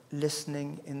Arab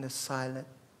listening in the silent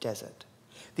desert,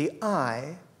 the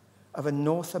eye of a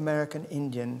North American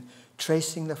Indian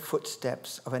tracing the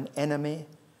footsteps of an enemy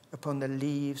upon the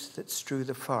leaves that strew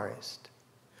the forest,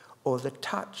 or the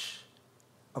touch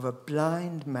of a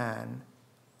blind man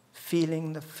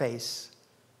feeling the face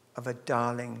of a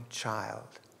darling child.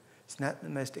 Isn't that the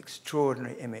most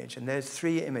extraordinary image? And those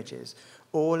three images,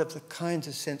 all of the kinds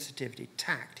of sensitivity,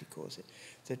 tact, he calls it,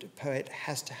 that a poet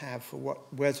has to have for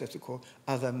what Wordsworth would call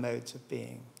other modes of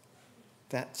being.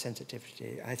 That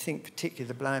sensitivity. I think particularly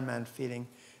the blind man feeling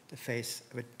the face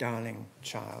of a darling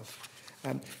child.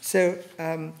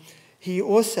 He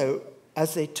also,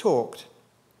 as they talked,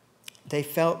 they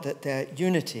felt that their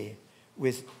unity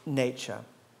with nature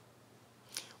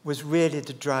was really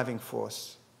the driving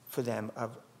force for them.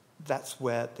 That's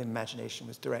where the imagination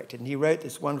was directed. And he wrote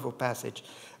this wonderful passage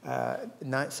in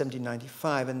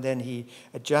 1795, and then he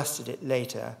adjusted it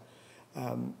later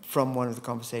from one of the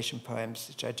conversation poems,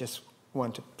 which I just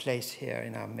want to place here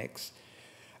in our mix.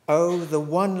 Oh, the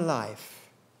one life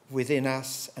within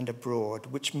us and abroad,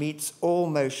 which meets all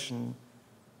motion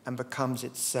and becomes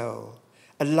its soul.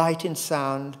 A light in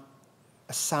sound,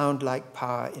 a sound-like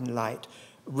power in light,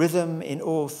 rhythm in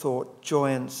all thought,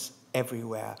 joyance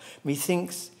everywhere.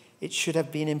 Methinks it should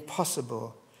have been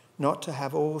impossible not to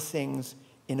have all things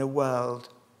in a world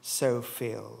so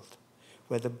filled,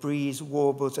 where the breeze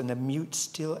warbles and the mute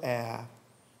still air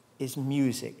is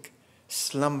music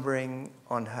slumbering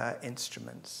on her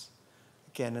instruments.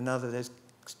 Again, another of those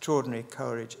extraordinary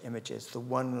Coleridge images, the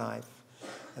one life,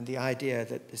 and the idea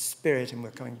that the spirit, and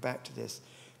we're coming back to this,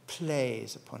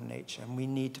 plays upon nature, and we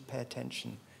need to pay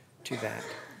attention to that.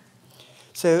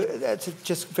 So that's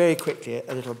just very quickly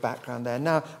a little background there.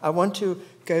 Now, I want to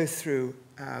go through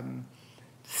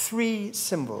three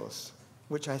symbols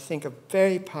which I think are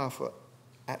very powerful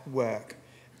at work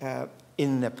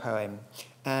in the poem.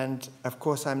 And, of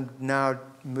course, I'm now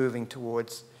moving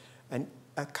towards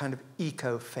a kind of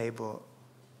eco-fable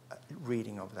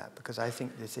reading of that, because I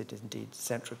think this is indeed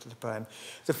central to the poem.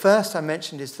 The first I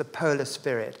mentioned is the polar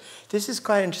spirit. This is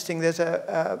quite interesting. There's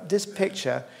this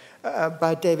picture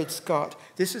by David Scott.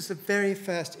 This is the very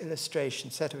first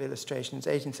set of illustrations,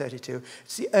 1832.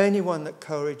 It's the only one that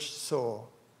Coleridge saw,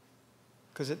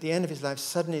 because at the end of his life,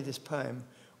 suddenly this poem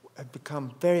had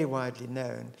become very widely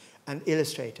known, and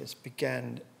illustrators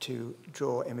began to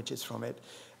draw images from it.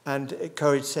 And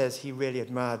Coleridge says he really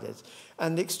admired it.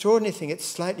 And the extraordinary thing, it's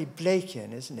slightly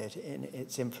Blakean, isn't it, in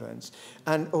its influence?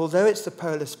 And although it's the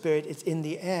polar spirit, it's in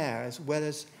the air as well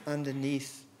as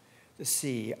underneath the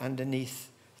sea underneath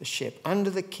the ship.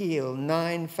 Under the keel,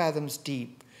 9 fathoms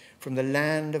deep, from the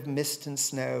land of mist and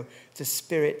snow, the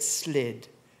Spirit slid,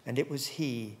 and it was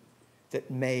he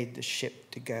that made the ship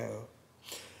to go.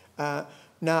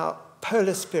 Now,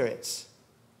 polar spirits,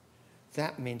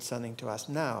 that means something to us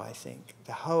now, I think.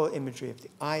 The whole imagery of the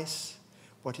ice,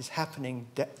 what is happening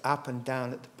up and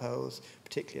down at the poles,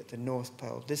 particularly at the North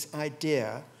Pole. This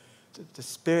idea that the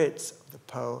spirits of the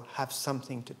pole have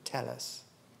something to tell us.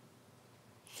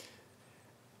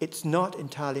 It's not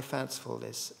entirely fanciful,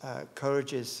 this.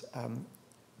 Coleridge's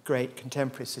great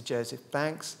contemporary, Sir Joseph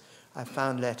Banks, I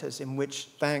found letters in which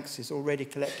Banks is already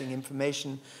collecting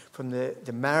information from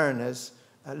the mariners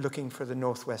looking for the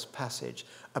Northwest Passage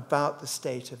about the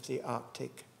state of the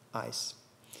Arctic ice.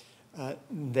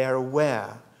 They're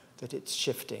aware that it's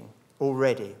shifting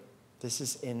already. This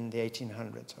is in the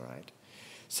 1800s, all right?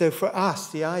 So for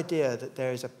us, the idea that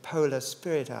there is a polar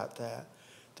spirit out there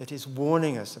that is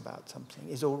warning us about something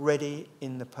is already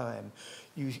in the poem.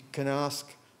 You can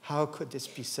ask, how could this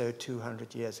be so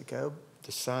 200 years ago?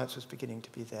 The science was beginning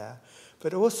to be there.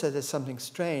 But also there's something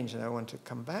strange, and I want to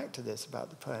come back to this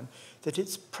about the poem, that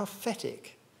it's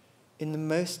prophetic in the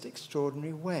most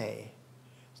extraordinary way.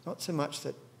 It's not so much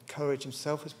that Coleridge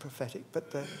himself was prophetic,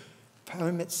 but the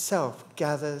poem itself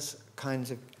gathers kinds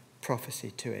of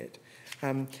prophecy to it.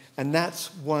 And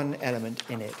that's one element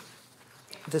in it.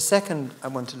 The second I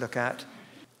want to look at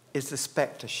is the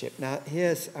spectre ship. Now,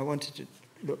 I wanted to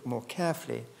look more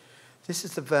carefully. This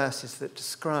is the verses that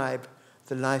describe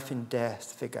the life and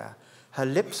death figure. Her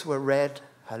lips were red,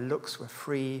 her looks were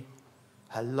free,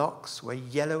 her locks were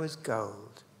yellow as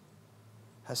gold,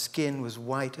 her skin was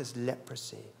white as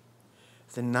leprosy.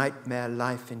 The nightmare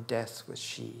life in death was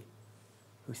she,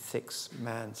 who thicks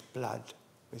man's blood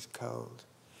with cold.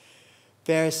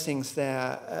 Various things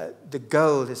there. The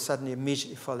gold is suddenly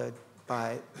immediately followed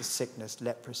by the sickness,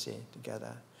 leprosy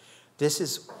together. This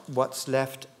is what's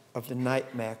left of the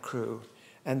nightmare crew,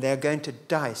 and they're going to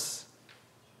dice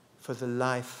for the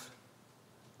life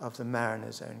of the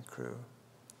mariner's own crew.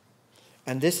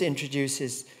 And this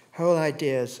introduces whole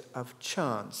ideas of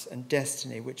chance and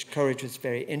destiny, which Coleridge was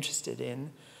very interested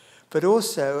in, but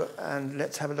also, and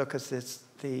let's have a look at this,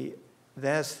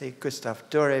 there's the Gustave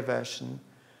Doré version,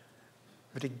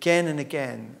 but again and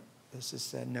again, this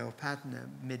is Noel Paton,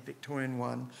 a mid-Victorian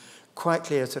one, quite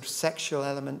clear sort of sexual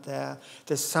element there.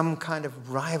 There's some kind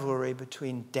of rivalry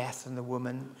between death and the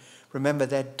woman. Remember,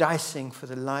 they're dicing for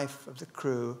the life of the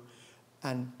crew,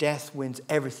 and death wins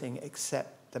everything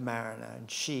except the mariner, and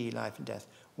she, life and death,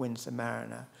 wins the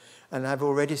mariner. And I've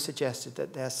already suggested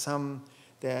that there's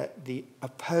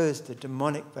the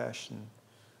demonic version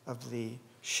of the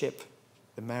ship,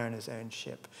 the mariner's own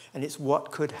ship, and it's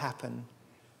what could happen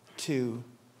to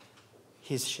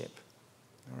his ship,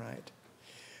 all right?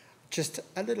 Just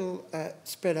a little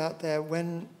spread out there,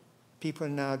 when people are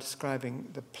now describing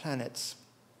the planets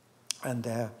and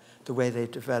the way they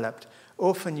developed,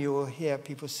 often you will hear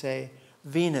people say,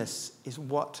 Venus is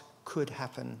what could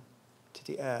happen to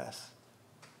the Earth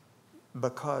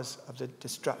because of the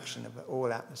destruction of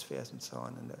all atmospheres and so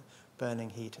on, and the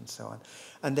burning heat and so on.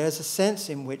 And there's a sense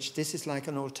in which this is like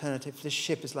an alternative, this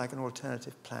ship is like an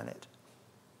alternative planet.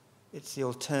 It's the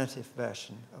alternative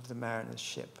version of the mariner's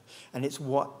ship, and it's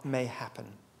what may happen.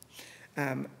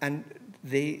 And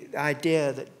the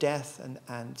idea that death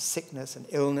and sickness and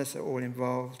illness are all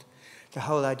involved, the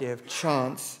whole idea of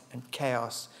chance and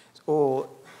chaos is all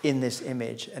in this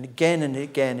image. And again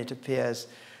it appears.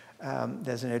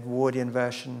 There's an Edwardian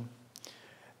version,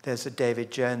 there's a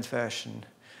David Jones version,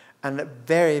 and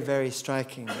very, very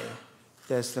strikingly,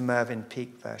 there's the Mervyn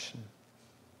Peake version.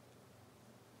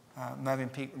 Mervyn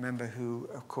Peake, remember, who,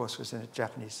 of course, was in a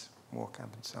Japanese war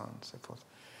camp and so on and so forth.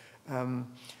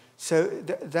 So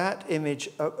that image,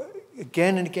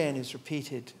 again and again, is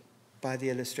repeated by the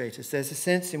illustrators. There's a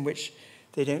sense in which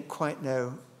they don't quite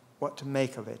know what to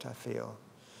make of it, I feel.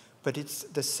 But it's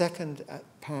the second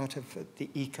part of the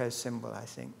eco-symbol, I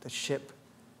think, the ship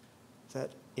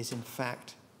that is in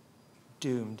fact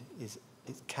doomed, it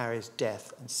carries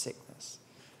death and sickness.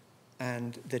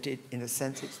 And that it, in a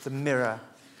sense, it's the mirror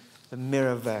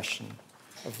version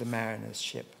of the mariner's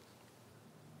ship.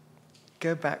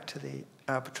 Go back to the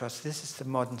albatross. This is the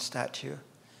modern statue,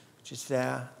 which is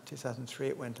there. 2003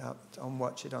 it went up. It's on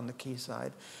Watch It on the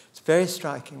quayside. It's very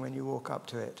striking when you walk up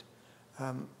to it.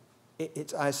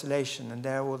 It's isolation, and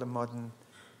there are all the modern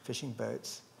fishing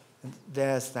boats. And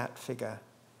there's that figure.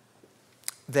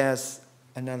 There's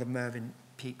another Mervyn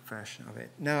Peake version of it.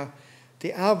 Now,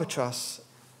 the albatross,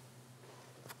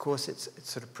 of course, it's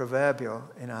sort of proverbial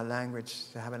in our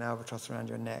language to have an albatross around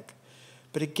your neck.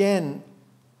 But again,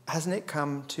 hasn't it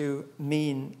come to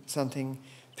mean something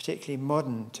particularly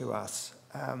modern to us?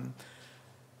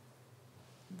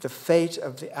 The fate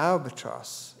of the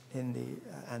albatross in the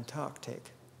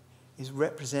Antarctic is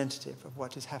representative of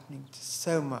what is happening to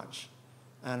so much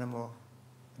animal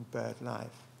and bird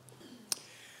life.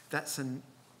 That's an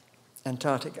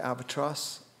Antarctic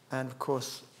albatross, and of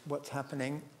course what's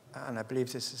happening, and I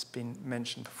believe this has been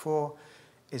mentioned before,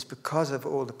 is because of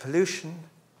all the pollution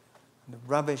and the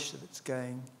rubbish that's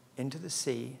going into the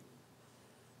sea,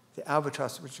 the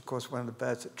albatross, which of course is one of the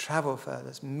birds that travel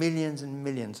furthest, millions and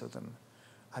millions of them,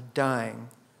 are dying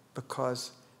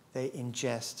because they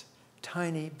ingest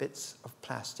tiny bits of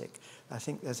plastic. I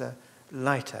think there's a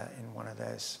lighter in one of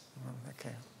those.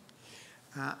 Okay.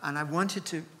 And I wanted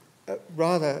to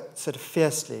rather sort of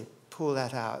fiercely pull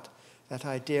that out, that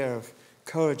idea of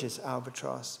Coleridge's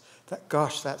albatross, that,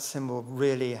 gosh, that symbol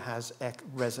really has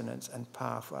resonance and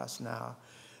power for us now.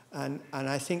 And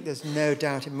I think there's no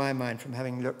doubt in my mind, from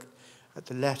having looked at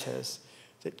the letters,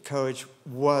 that Coleridge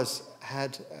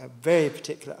had a very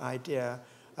particular idea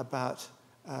about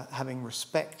having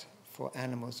respect for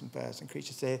animals and birds and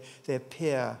creatures. They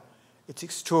appear, it's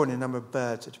extraordinary number of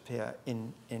birds that appear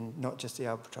in not just the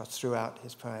albatross, throughout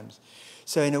his poems.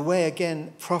 So in a way,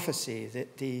 again, prophecy,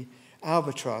 that the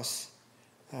albatross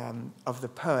of the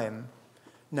poem,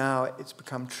 now it's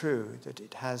become true, that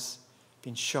it has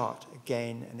been shot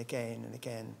again and again and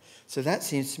again. So that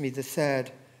seems to me the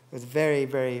third of the very,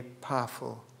 very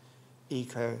powerful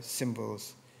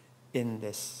eco-symbols in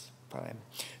this poem.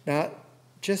 Now,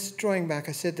 just drawing back,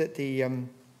 I said that the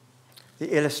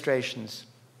illustrations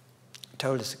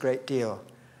told us a great deal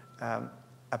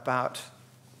about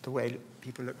the way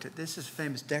people looked at this. This is a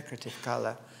famous decorative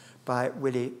colour by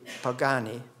Willy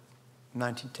Pagani,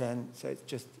 1910, so it's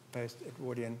just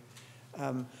post-Edwardian.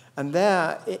 And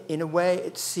there, in a way,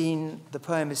 it's seen, the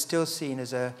poem is still seen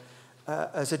as a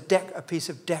piece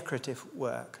of decorative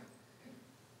work.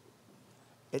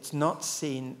 It's not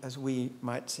seen as we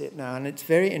might see it now. And it's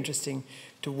very interesting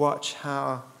to watch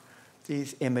how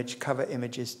these cover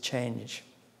images change.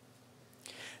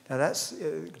 Now that's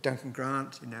Duncan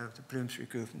Grant, the Bloomsbury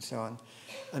Group and so on.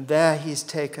 And there he's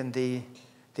taken the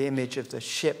image of the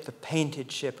ship, the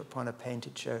painted ship upon a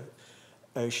painted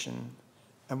ocean.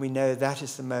 And we know that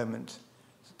is the moment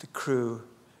that the crew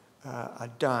are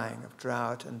dying of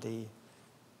drought, and the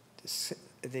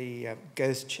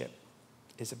ghost ship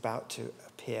is about to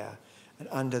appear, and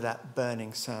under that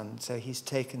burning sun. So he's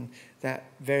taken that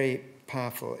very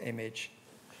powerful image.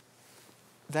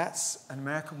 That's an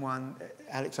American one,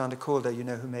 Alexander Calder,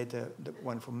 who made the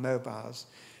wonderful mobiles.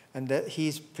 And that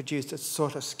he's produced a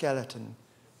sort of skeleton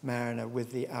mariner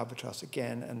with the albatross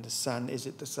again, and the sun, is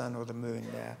it the sun or the moon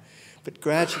there? But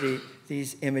gradually,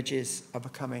 these images are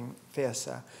becoming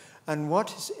fiercer. And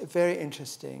what is very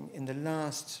interesting in the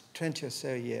last 20 or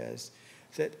so years,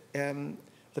 that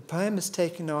the poem has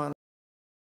taken on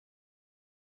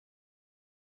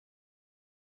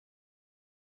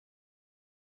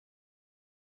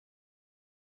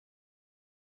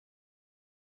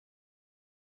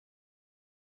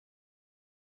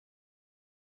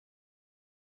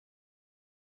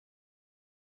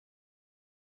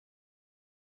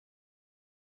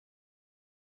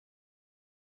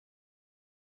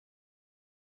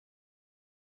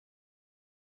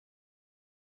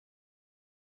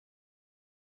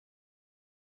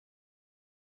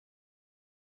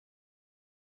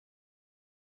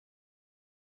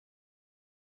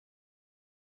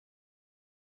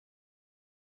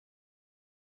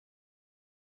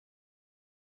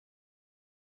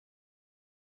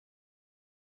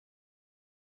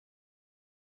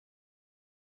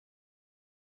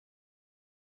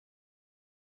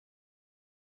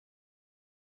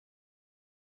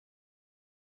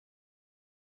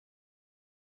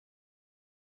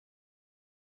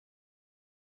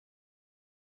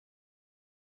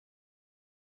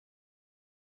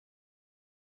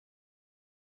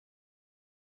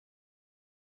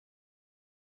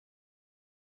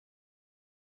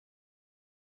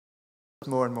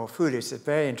more and more foolish. It's a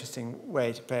very interesting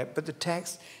way to play it, but the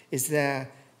text is there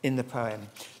in the poem.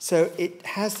 So it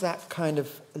has that kind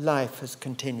of life has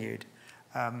continued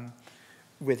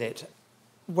with it.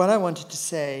 What I wanted to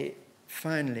say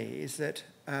finally is that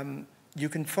you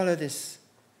can follow this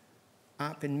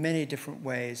up in many different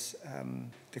ways.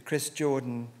 The Chris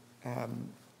Jordan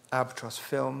Albatross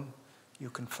film,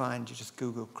 you just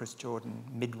Google Chris Jordan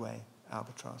Midway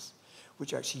Albatross,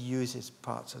 which actually uses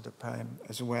parts of the poem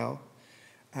as well.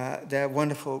 There are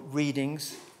wonderful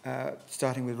readings,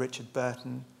 starting with Richard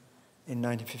Burton in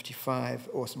 1955,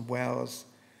 Orson Welles.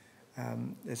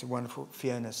 There's a wonderful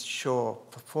Fiona Shaw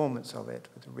performance of it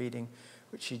with a reading,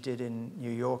 which she did in New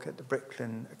York at the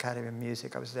Brooklyn Academy of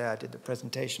Music. I was there, I did the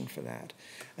presentation for that.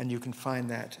 And you can find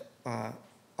that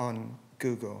on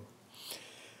Google.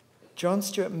 John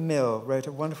Stuart Mill wrote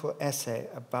a wonderful essay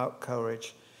about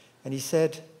Coleridge, and he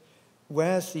said,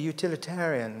 whereas the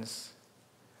utilitarians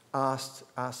asked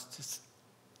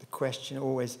the question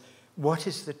always, what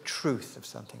is the truth of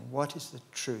something? What is the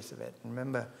truth of it? And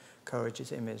remember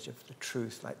Coleridge's image of the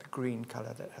truth, like the green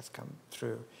colour that has come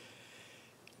through.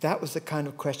 That was the kind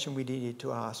of question we needed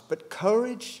to ask. But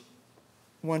Coleridge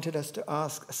wanted us to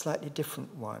ask a slightly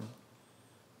different one.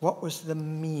 What was the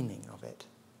meaning of it?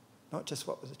 Not just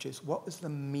what was the truth, what was the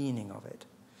meaning of it?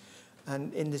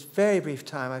 And in this very brief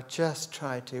time, I've just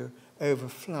tried to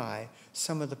overfly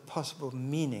some of the possible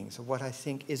meanings of what I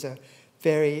think is a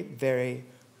very, very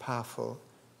powerful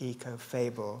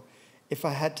eco-fable. If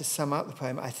I had to sum up the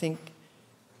poem, I think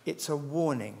it's a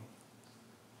warning.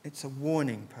 It's a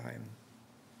warning poem.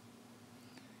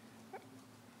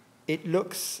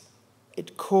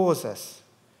 It calls us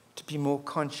to be more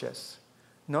conscious,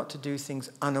 not to do things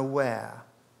unaware,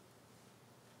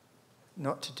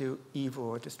 not to do evil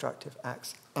or destructive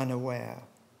acts unaware.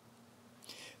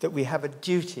 That we have a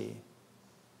duty,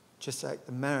 just like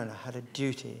the mariner had a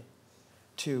duty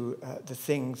to the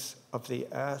things of the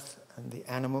earth and the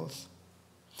animals.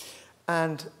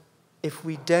 And if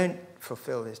we don't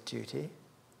fulfill this duty,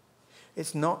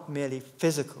 it's not merely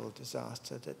physical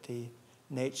disaster that the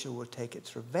nature will take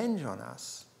its revenge on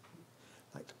us,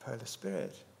 like the polar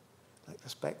spirit, like the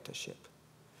spectre ship.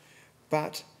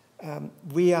 But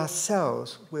we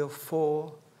ourselves will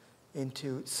fall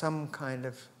into some kind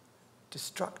of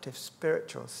destructive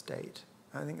spiritual state.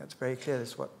 I think that's very clear.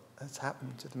 That's what has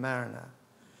happened to the mariner.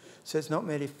 So it's not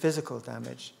merely physical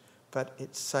damage, but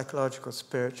it's psychological,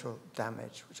 spiritual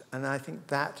damage. And I think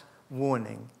that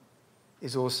warning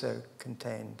is also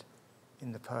contained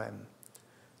in the poem.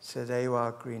 So there you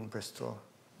are, Green Bristol.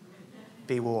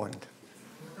 Be warned.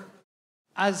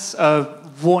 As a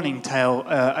warning tale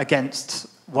against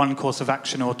one course of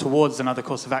action or towards another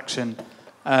course of action,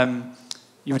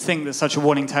 you would think that such a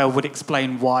warning tale would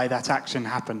explain why that action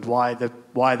happened, why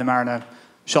the mariner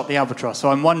shot the albatross. So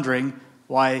I'm wondering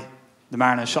why the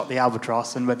mariner shot the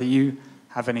albatross and whether you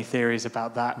have any theories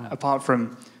about that, apart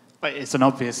from it's an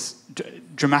obvious,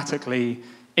 dramatically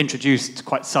introduced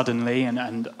quite suddenly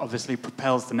and obviously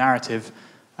propels the narrative,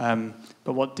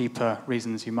 but what deeper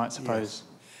reasons you might suppose? Yes.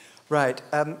 Right.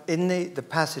 In the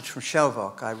passage from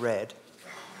Shelvocke I read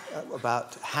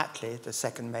about Hatley, the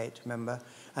second mate, remember?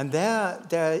 And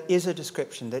there is a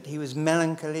description that he was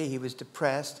melancholy, he was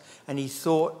depressed, and he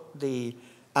thought the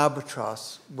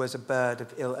albatross was a bird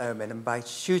of ill omen, and by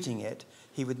shooting it,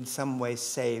 he would in some way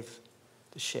save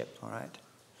the ship, all right?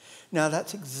 Now,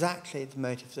 that's exactly the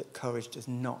motive that Coleridge does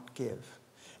not give.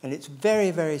 And it's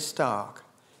very, very stark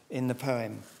in the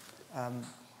poem.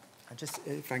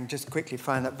 If I can just quickly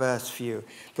find that verse for you,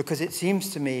 because it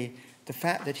seems to me the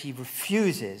fact that he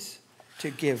refuses to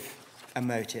give a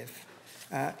motive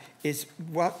is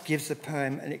what gives the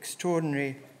poem an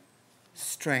extraordinary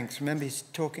strength. Remember, he's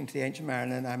talking to the ancient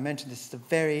mariner, and I mentioned this at the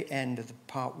very end of the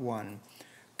part 1.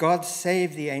 God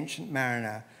save the ancient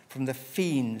mariner from the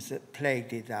fiends that plague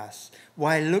thee thus.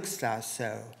 Why look'st thou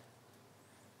so?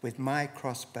 With my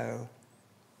crossbow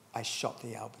I shot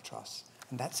the albatross.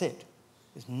 And that's it.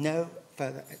 There's no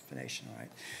further explanation, all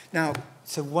right? Now,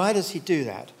 so why does he do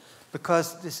that?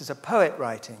 Because this is a poet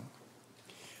writing.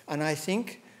 And I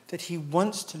think that he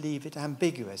wants to leave it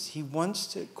ambiguous. He wants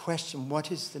to question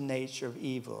what is the nature of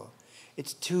evil.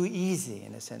 It's too easy,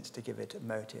 in a sense, to give it a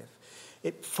motive.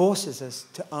 It forces us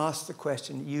to ask the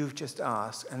question you've just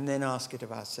asked and then ask it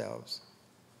of ourselves.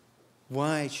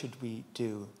 Why should we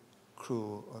do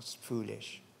cruel or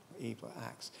foolish or evil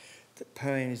acts? The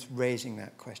poem is raising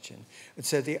that question. And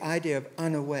so the idea of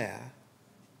unaware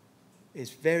is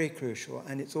very crucial,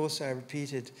 and it's also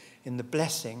repeated in the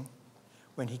blessing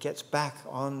when he gets back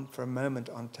on for a moment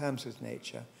on terms with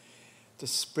nature. The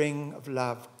spring of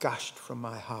love gushed from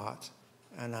my heart,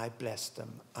 and I blessed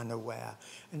them unaware.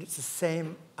 And it's the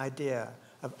same idea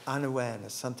of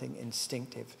unawareness, something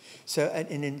instinctive. So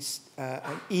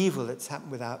an evil that's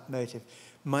happened without motive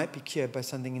might be cured by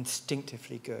something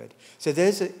instinctively good. So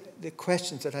those are the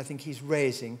questions that I think he's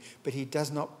raising, but he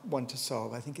does not want to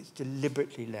solve. I think it's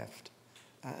deliberately left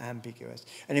ambiguous.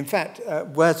 And in fact,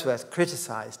 Wordsworth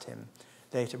criticized him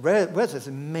later. Wordsworth's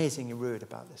amazingly rude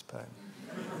about this poem.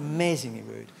 Amazingly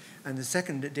rude. And the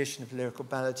second edition of Lyrical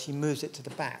Ballads, he moves it to the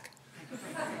back.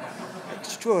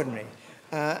 Extraordinary.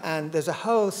 And there's a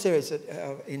whole series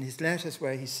in his letters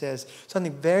where he says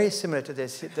something very similar to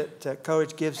this, that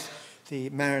Coleridge gives the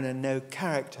mariner no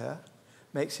character,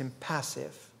 makes him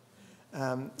passive,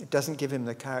 It doesn't give him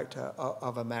the character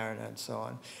of a mariner and so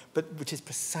on, but which is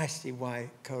precisely why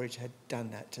Coleridge had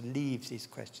done that, to leave these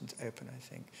questions open, I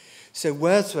think. So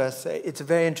Wordsworth, it's a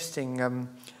very interesting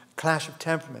clash of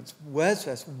temperaments.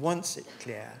 Wordsworth wants it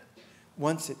clear,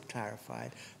 wants it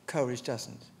clarified. Coleridge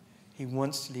doesn't. He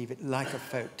wants to leave it like a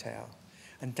folk tale.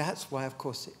 And that's why, of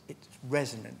course, it's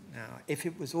resonant now. If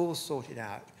it was all sorted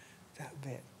out, that would be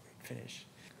it, finished.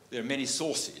 There are many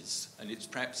sources, and it's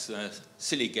perhaps a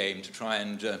silly game to try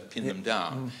and pin them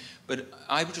down. But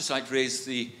I would just like to raise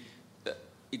the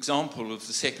example of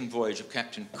the second voyage of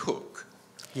Captain Cook.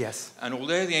 Yes. And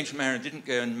although the Ancient Mariner didn't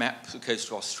go and map the coast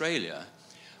of Australia,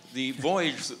 the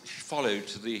voyage that followed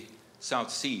to the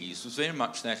South Seas was very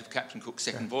much that of Captain Cook's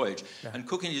second voyage. Yeah. And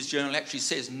Cook in his journal actually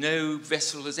says no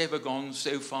vessel has ever gone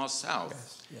so far south.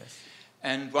 Yes, yes.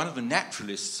 And one of the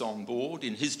naturalists on board,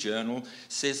 in his journal,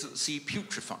 says that the sea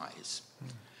putrefies.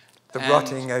 The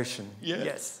rotting ocean.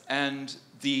 Yes. And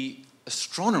the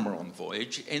astronomer on the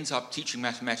voyage ends up teaching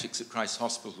mathematics at Christ's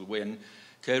Hospital when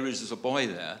Coleridge is a boy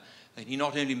there. And he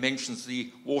not only mentions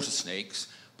the water snakes,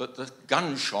 but the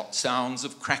gunshot sounds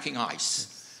of cracking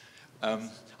ice.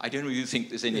 I don't know if you think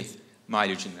there's any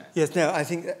mileage in that. Yes, no, I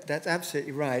think that's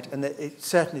absolutely right. And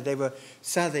certainly they were,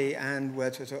 Southey and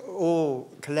Wordsworth are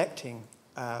all collecting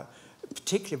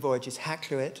particular voyages,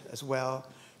 Hakluyt as well,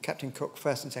 Captain Cook,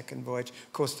 first and second voyage.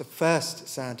 Of course, the first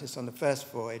scientist on the first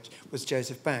voyage was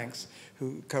Joseph Banks,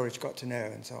 who Coleridge got to know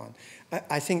and so on.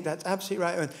 I think that's absolutely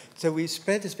right. So we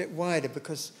spread this a bit wider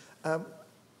because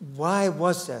why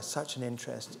was there such an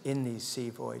interest in these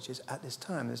sea voyages at this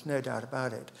time? There's no doubt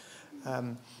about it.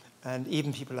 And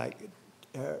even people like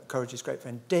Coleridge's great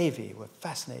friend Davy were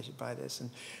fascinated by this,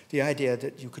 and the idea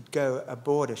that you could go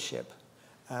aboard a ship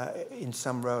in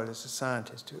some role as a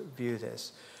scientist to view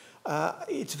this.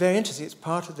 It's very interesting. It's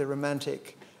part of the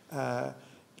Romantic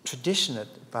tradition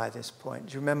by this point.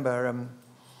 Do you remember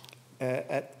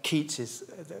at Keats's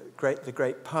the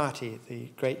great party, the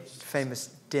great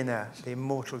famous dinner, the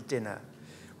immortal dinner,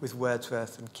 with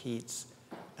Wordsworth and Keats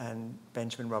and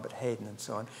Benjamin Robert Hayden and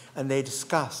so on, and they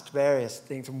discussed various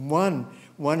things. And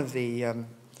one of the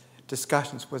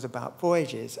discussions was about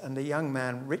voyages, and the young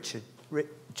man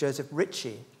Joseph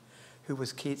Ritchie, who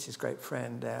was Keats's great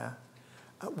friend there,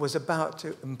 was about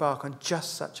to embark on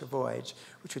just such a voyage,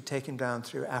 which would take him down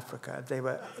through Africa. They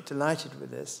were delighted with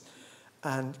this,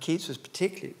 and Keats was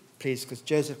particularly pleased because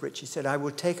Joseph Ritchie said, "I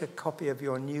will take a copy of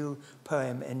your new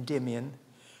poem, Endymion,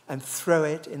 and throw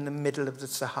it in the middle of the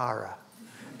Sahara."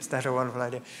 Is that a wonderful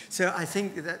idea? So I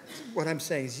think that what I'm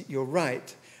saying is you're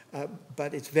right,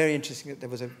 but it's very interesting that there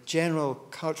was a general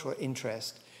cultural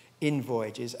interest in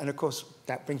voyages. And of course,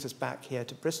 that brings us back here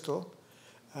to Bristol,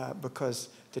 because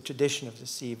the tradition of the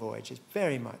sea voyage is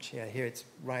very much here. Here it's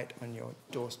right on your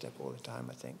doorstep all the time,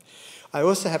 I think. I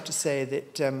also have to say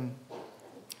that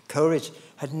Coleridge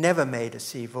had never made a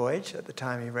sea voyage at the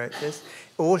time he wrote this.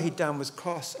 All he'd done was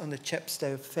cross on the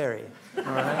Chepstow ferry. All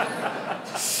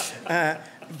right?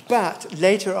 But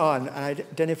later on, and I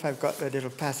don't know if I've got a little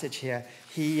passage here,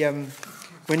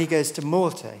 when he goes to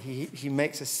Malta, he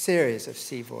makes a series of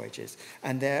sea voyages,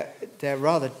 and they're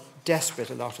rather desperate,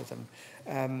 a lot of them.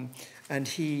 And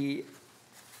he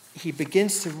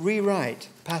begins to rewrite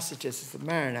passages as the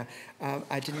mariner.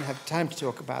 I didn't have time to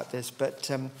talk about this, but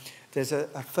there's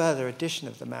a further edition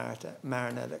of the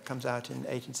Mariner that comes out in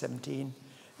 1817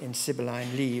 in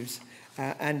Sibylline Leaves,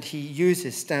 and he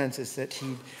uses stanzas that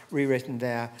he'd rewritten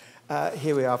there.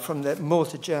 Here we are, from the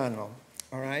Malta Journal,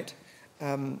 all right?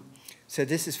 So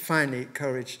this is finally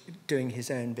Coleridge doing his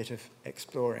own bit of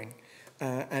exploring.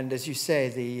 And as you say,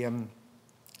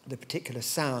 the particular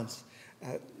sounds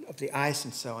of the ice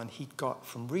and so on he'd got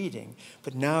from reading,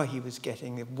 but now he was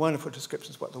getting wonderful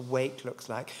descriptions of what the wake looks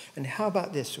like. And how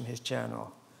about this from his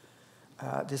journal?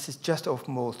 This is just off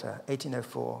Malta,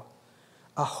 1804.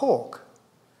 A hawk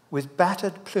with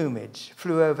battered plumage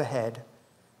flew overhead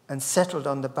and settled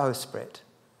on the bowsprit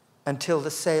until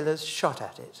the sailors shot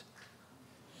at it.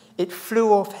 It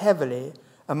flew off heavily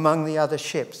among the other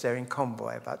ships. They're in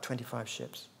convoy, about 25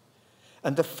 ships.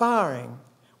 And the firing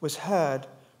was heard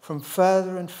from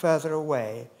further and further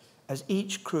away as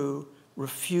each crew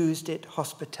refused it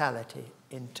hospitality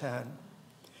in turn.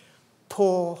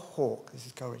 Poor hawk, this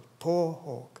is Coleridge, poor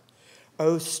hawk,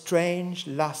 O strange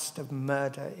lust of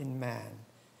murder in man.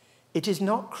 It is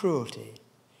not cruelty,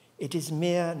 it is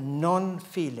mere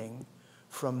non-feeling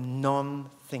from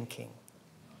non-thinking.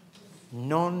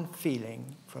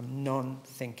 Non-feeling from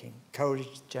non-thinking.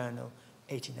 Coleridge's Journal,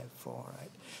 1804,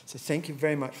 right? So thank you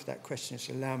very much for that question. It's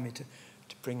allowed me to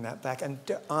bring that back and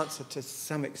to answer to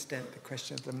some extent the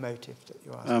question of the motive that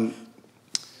you asked.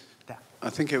 I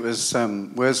think it was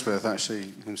Wordsworth,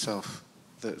 actually, himself,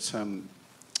 that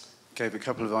gave a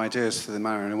couple of ideas for the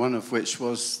mariner, one of which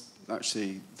was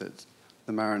actually that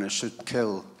the mariner should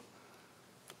kill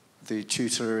the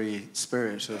tutelary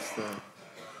spirit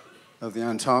of the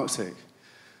Antarctic.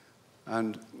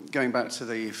 And going back to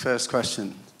the first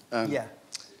question,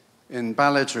 in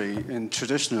balladry, in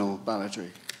traditional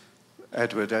balladry,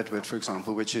 Edward, for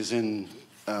example, which is in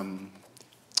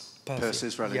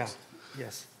Percy's Relics. Yeah.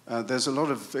 Yes. There's a lot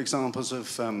of examples of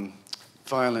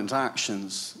violent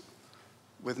actions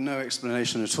with no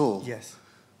explanation at all. Yes.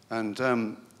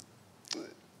 And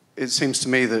it seems to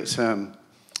me that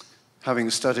having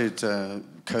studied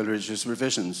Coleridge's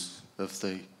revisions of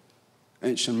the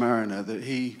Ancient Mariner, that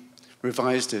he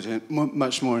revised it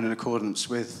much more in accordance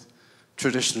with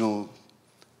traditional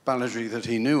balladry that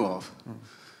he knew of,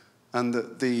 and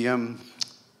that the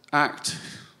act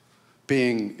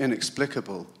being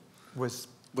inexplicable was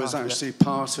actually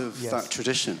part of that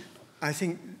tradition. I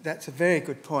think that's a very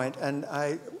good point, and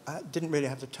I didn't really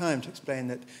have the time to explain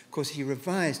that. Of course, he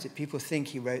revised it. People think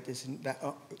he wrote this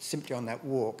simply on that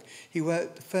walk. He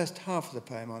wrote the first half of the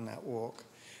poem on that walk,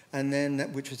 and then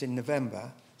which was in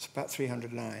November. It's about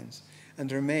 300 lines, and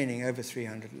the remaining over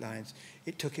 300 lines.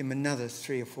 It took him another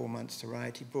 3 or 4 months to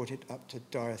write. He brought it up to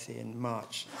Dorothy in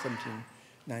March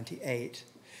 1798,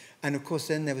 and of course,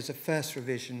 then there was a first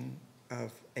revision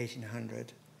of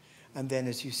 1800, and then,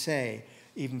 as you say,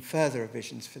 even further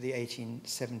revisions for the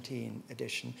 1817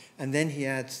 edition. And then he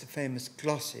adds the famous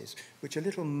glosses, which are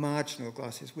little marginal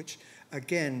glosses, which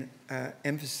again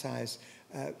emphasize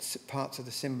parts of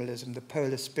the symbolism. The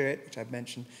polar spirit, which I've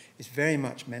mentioned, is very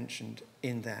much mentioned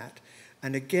in that.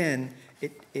 And again,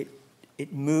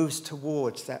 it moves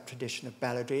towards that tradition of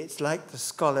balladry. It's like the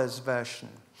scholar's version.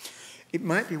 It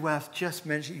might be worth just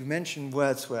mentioning, you mentioned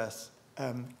Wordsworth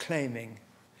claiming.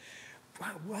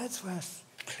 Wow, Wordsworth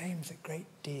claims a great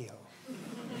deal.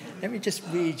 Let me just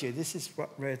read you. This is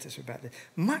what wrote us about this.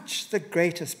 Much the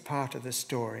greatest part of the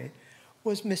story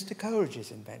was Mr. Coleridge's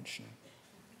invention.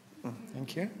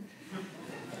 Thank you.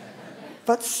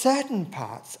 But certain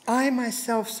parts I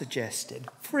myself suggested.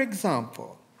 For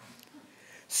example,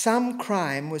 some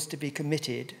crime was to be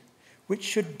committed which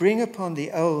should bring upon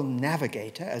the old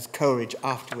navigator, as Coleridge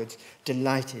afterwards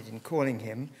delighted in calling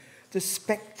him, the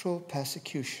spectral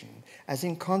persecution, as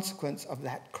in consequence of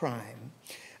that crime,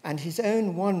 and his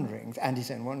own wanderings.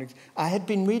 I had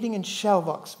been reading in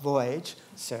Shelvocke's Voyage,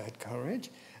 so had Coleridge,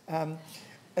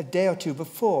 a day or two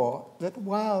before, that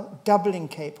while doubling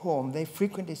Cape Horn, they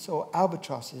frequently saw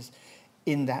albatrosses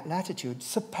in that latitude.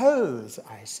 Suppose,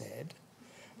 I said,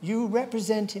 you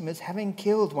represent him as having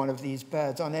killed one of these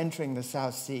birds on entering the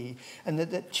South Sea, and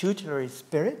that the tutelary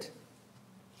spirit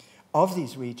of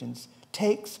these regions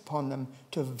takes upon them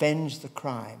to avenge the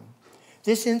crime.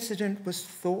 This incident was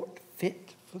thought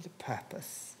fit for the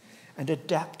purpose and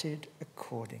adapted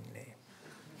accordingly.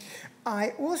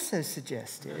 I also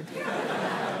suggested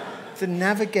the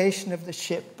navigation of the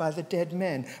ship by the dead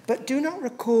men, but do not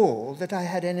recall that I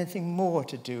had anything more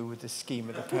to do with the scheme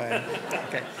of the poem.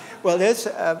 Okay. Well, there's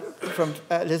from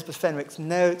Elizabeth Fenwick's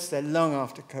notes. They're long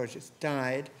after Coleridge has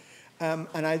died, and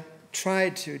I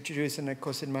tried to introduce, and of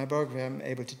course in my biography I'm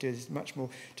able to do this much more,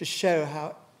 to show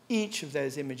how each of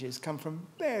those images come from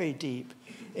very deep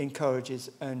in Coleridge's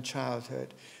own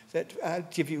childhood. That I'll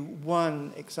give you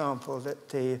one example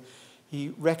that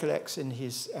he recollects in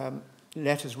his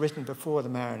letters written before the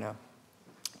Mariner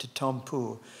to Tom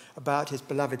Poole about his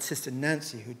beloved sister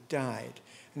Nancy, who died,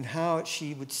 and how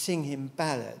she would sing him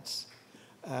ballads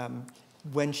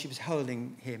when she was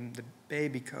holding him, the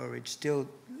baby Coleridge, still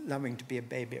loving to be a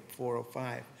baby at 4 or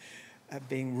 5,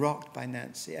 being rocked by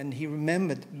Nancy. And he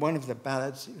remembered one of the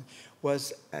ballads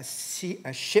was a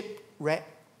shipwrecked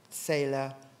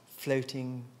sailor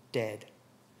floating dead.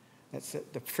 That's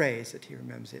the phrase that he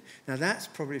remembers it. Now, that's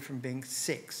probably from being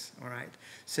 6, all right?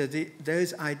 So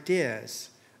those ideas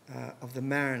of the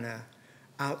mariner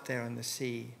out there on the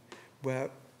sea were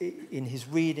in his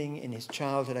reading, in his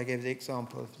childhood. I gave the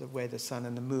example of the way the sun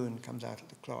and the moon comes out of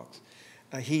the clocks.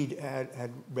 He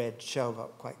had read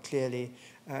Shelvocke quite clearly.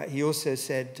 He also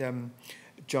said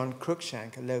John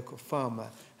Cruikshank, a local farmer,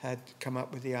 had come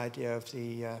up with the idea of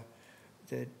the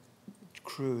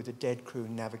crew, the dead crew,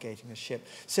 navigating the ship.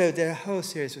 So there are a whole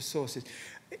series of sources.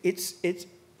 It's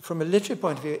from a literary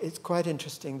point of view, it's quite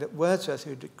interesting that Wordsworth,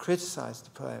 who had criticised the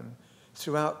poem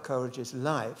throughout Coleridge's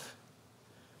life,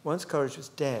 once Coleridge was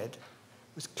dead,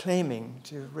 was claiming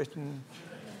to have written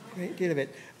a great deal of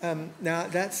it. Now,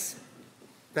 that's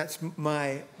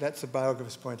a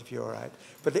biographer's point of view, all right.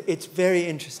 But it's very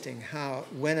interesting how,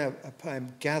 when a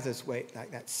poem gathers weight like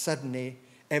that, suddenly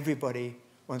everybody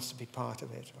wants to be part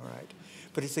of it, all right?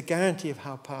 But it's a guarantee of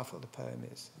how powerful the poem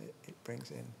is, it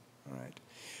brings in, all right?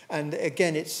 And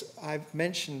again, I've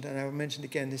mentioned, and I'll mention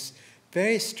again, this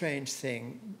very strange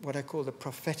thing, what I call the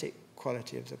prophetic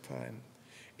quality of the poem.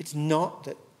 It's not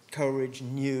that Coleridge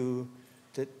knew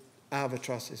that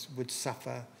albatrosses would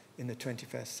suffer in the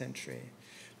 21st century,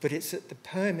 but it's that the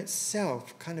poem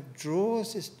itself kind of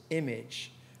draws this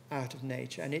image out of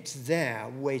nature, and it's there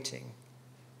waiting.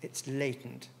 It's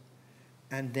latent,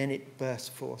 and then it bursts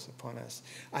forth upon us.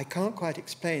 I can't quite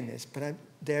explain this, but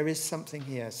there is something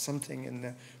here, something in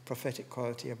the prophetic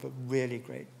quality of a really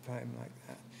great poem like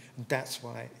that. And that's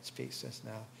why it speaks to us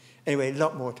now. Anyway, a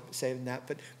lot more to say than that,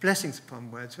 but blessings upon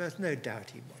Wordsworth, no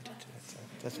doubt he wanted to. So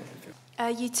that's what I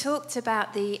feel. You talked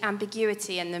about the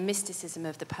ambiguity and the mysticism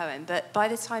of the poem, but by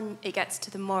the time it gets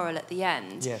to the moral at the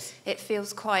end, yes, it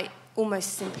feels quite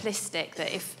almost simplistic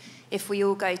that if we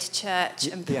all go to church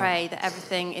and pray, that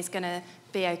everything is going to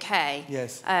be okay.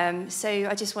 Yes. So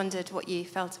I just wondered what you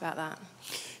felt about that.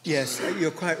 Yes,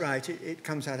 you're quite right. It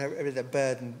comes out of the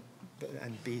bird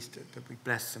and beast, that we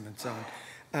bless them and so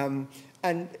on.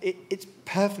 And it's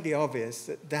perfectly obvious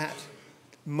that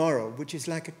moral, which is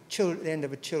like the end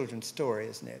of a children's story,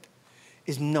 isn't it,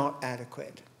 is not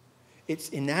adequate. Its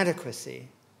inadequacy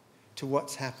to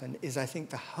what's happened is, I think,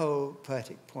 the whole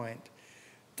poetic point.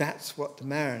 That's what the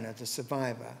mariner, the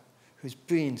survivor, who's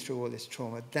been through all this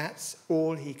trauma, that's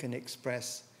all he can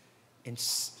express in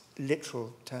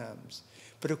literal terms.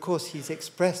 But of course, he's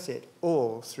expressed it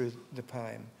all through the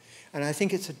poem. And I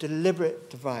think it's a deliberate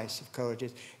device of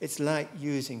Coleridge's. It's like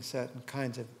using certain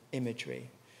kinds of imagery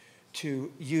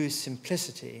to use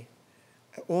simplicity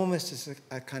almost as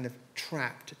a kind of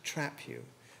trap, to trap you,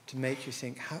 to make you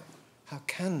think, how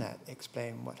can that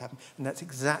explain what happened? And that's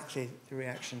exactly the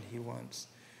reaction he wants.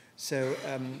 So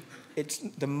it's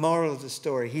the moral of the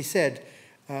story. He said,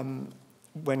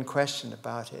 when questioned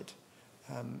about it,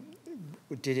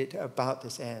 did it about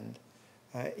this end?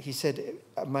 He said,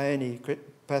 my only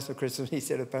personal criticism, he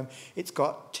said of the poem, it's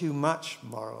got too much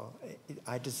moral.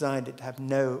 I designed it to have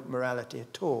no morality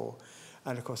at all.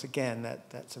 And of course, again,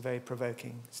 that's a very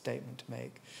provoking statement to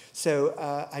make. So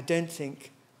I don't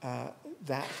think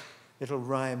that little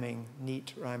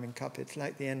neat rhyming couplets,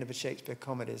 like the end of a Shakespeare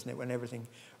comedy, isn't it, when everything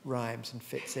rhymes and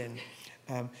fits in.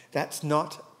 That's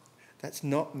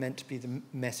not meant to be the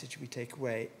message we take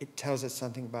away. It tells us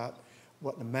something about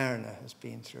what the mariner has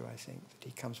been through, I think, that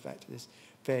he comes back to this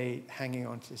hanging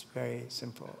on to this very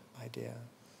simple idea.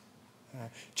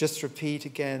 Just repeat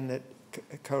again that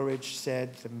Coleridge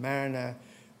said the mariner,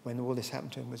 when all this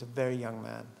happened to him, was a very young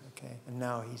man, okay? And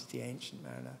now he's the ancient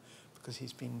mariner, because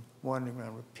he's been wandering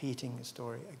around repeating the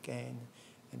story again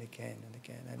and again and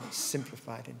again, and it's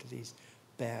simplified into these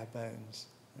bare bones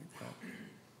like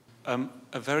that.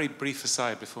 A very brief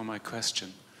aside before my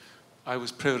question. I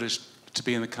was privileged to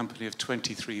be in the company of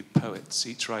 23 poets,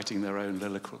 each writing their own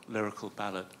lyrical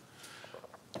ballad.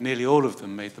 Nearly all of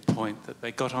them made the point that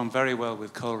they got on very well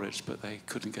with Coleridge, but they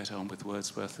couldn't get on with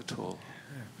Wordsworth at all.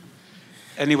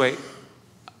 Yeah. Anyway,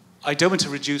 I don't want to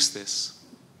reduce this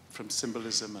from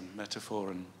symbolism and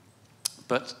metaphor,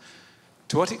 but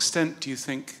to what extent do you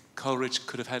think Coleridge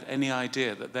could have had any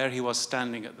idea that there he was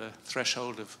standing at the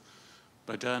threshold of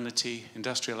modernity,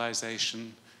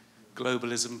 industrialization,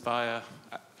 globalism via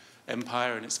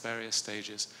empire in its various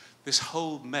stages, this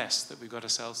whole mess that we've got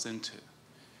ourselves into?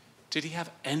 Did he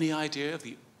have any idea of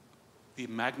the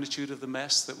magnitude of the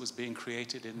mess that was being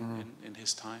created in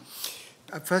his time?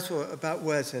 First of all, about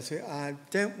Wordsworth, I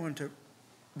don't want to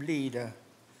lead an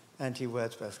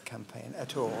anti-Wordsworth campaign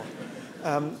at all.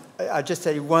 I'll just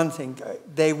tell you one thing.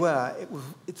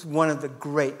 It's one of the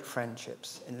great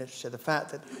friendships in literature. The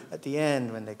fact that at the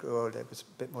end, when they grew older, it was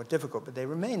a bit more difficult, but they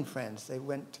remained friends. They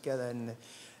went together in the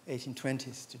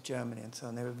 1820s to Germany and so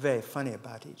on. They were very funny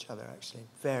about each other, actually.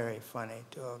 Very funny,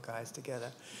 two old guys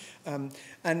together.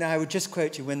 And I would just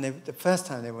quote you, when the first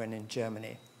time they went in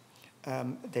Germany,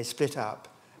 they split up.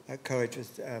 Coleridge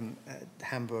was at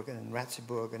Hamburg and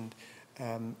Ratzeburg,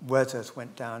 and Wordsworth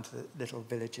went down to the little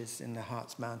villages in the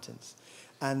Harz Mountains.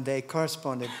 And they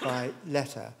corresponded by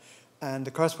letter. And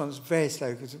the correspondence was very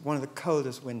slow because it was one of the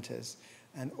coldest winters,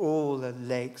 and all the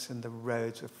lakes and the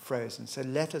roads were frozen. So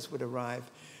letters would arrive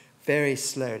very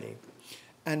slowly.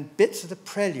 And bits of the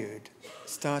prelude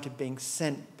started being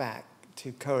sent back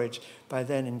to Coleridge by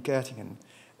then in Göttingen.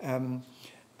 And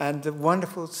the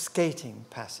wonderful skating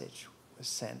passage was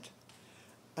sent.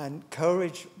 And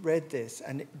Coleridge read this,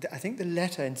 and I think the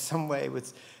letter in some way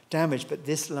was damaged, but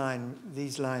these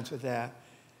lines were there.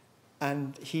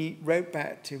 And he wrote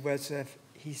back to Wordsworth,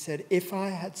 he said, "If I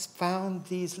had found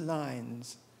these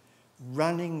lines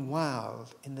running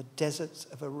wild in the deserts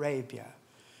of Arabia,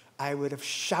 I would have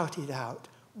shouted out,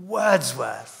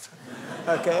 Wordsworth.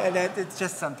 Okay, and it's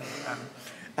just something.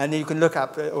 And you can look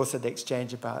up also the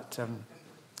exchange about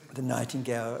the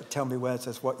nightingale, tell me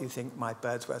Wordsworth what you think my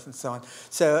bird's worth, and so on.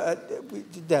 So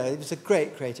it was a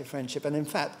great creative friendship. And in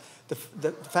fact, the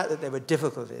fact that there were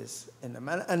difficulties in them,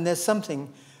 and there's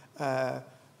something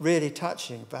really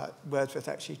touching about Wordsworth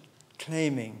actually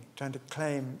trying to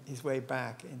claim his way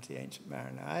back into the Ancient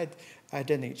Mariner. I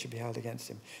don't think it should be held against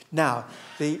him. Now,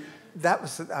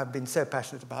 I've been so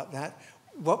passionate about that.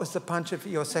 What was the punch of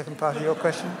your second part of your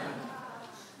question?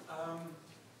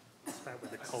 It's about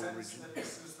with the Coleridge.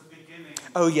 This was the beginning.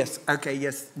 Oh, yes. Okay,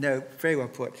 yes. No, very well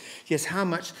put. Yes, how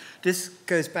much... This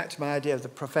goes back to my idea of the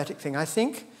prophetic thing. I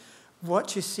think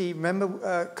what you see...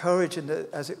 Remember Coleridge,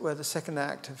 as it were, the second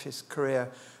act of his career,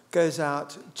 goes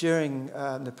out during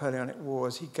Napoleonic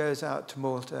Wars. He goes out to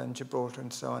Malta and Gibraltar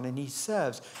and so on, and he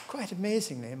serves, quite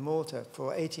amazingly, in Malta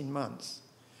for 18 months.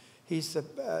 He's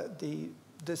the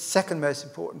second most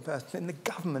important person in the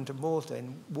government of Malta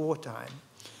in wartime,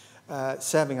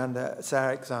 serving under Sir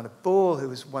Alexander Ball, who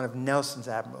was one of Nelson's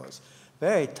admirals.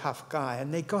 Very tough guy,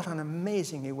 and they got on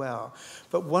amazingly well.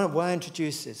 But why I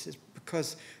introduce this is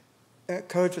because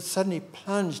Coleridge was suddenly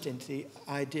plunged into the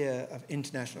idea of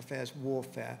international affairs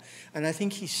warfare. And I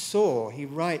think he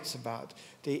writes about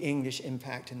the English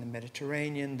impact in the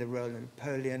Mediterranean, the role of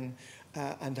Napoleon,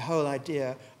 and the whole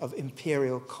idea of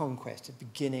imperial conquest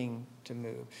beginning to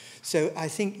move. So I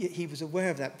think he was aware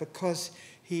of that because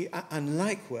he,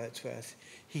 unlike Wordsworth,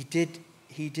 he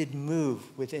did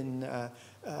move within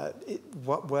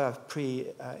what were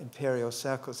pre-imperial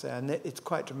circles there. And it's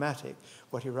quite dramatic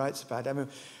what he writes about. I mean,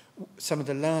 some of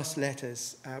the last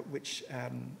letters which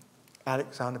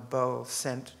Alexander Bowell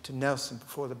sent to Nelson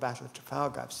before the Battle of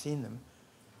Trafalgar, I've seen them,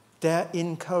 they're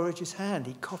in Coleridge's hand.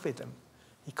 He copied them.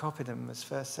 He copied them as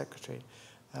first secretary.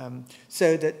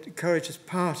 So that Coleridge is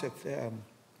part of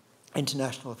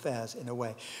international affairs in a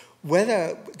way.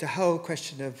 Whether the whole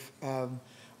question of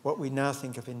what we now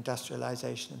think of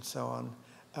industrialization and so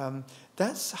on,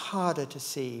 that's harder to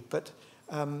see, but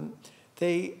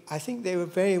I think they were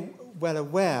very well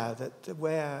aware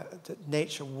that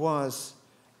nature was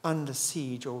under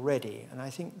siege already, and I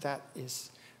think that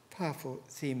is a powerful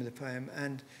theme of the poem,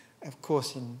 and of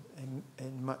course in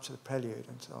much of the prelude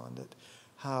and so on, that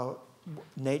how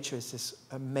nature is this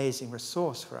amazing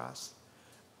resource for us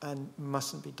and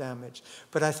mustn't be damaged.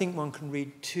 But I think one can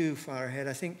read too far ahead.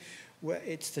 I think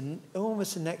it's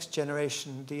almost the next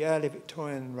generation, the early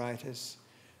Victorian writers,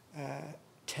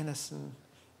 Tennyson,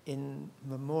 in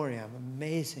Memoriam,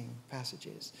 amazing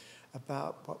passages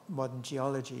about what modern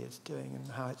geology is doing and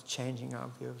how it's changing our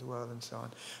view of the world and so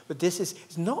on. But this is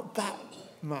not that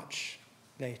much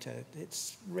later.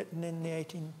 It's written in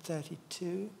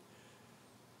 1832.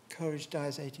 Coleridge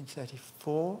dies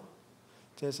 1834.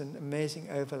 There's an amazing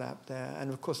overlap there.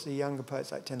 And of course, the younger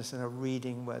poets like Tennyson are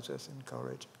reading Wordsworth and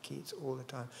Coleridge and Keats all the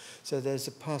time. So there's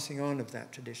a passing on of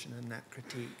that tradition and that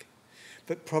critique.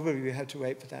 But probably we have to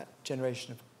wait for that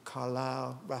generation of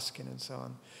Carlyle, Ruskin, and so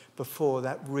on, before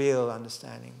that real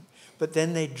understanding. But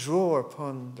then they draw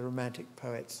upon the Romantic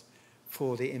poets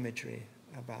for the imagery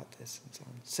about this and so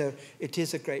on. So it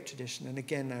is a great tradition. And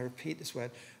again, I repeat this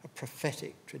word, a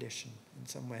prophetic tradition in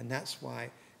some way. And that's why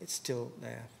it's still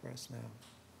there for us now.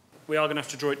 We are going to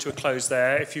have to draw it to a close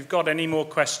there. If you've got any more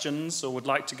questions or would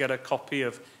like to get a copy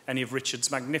of any of Richard's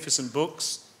magnificent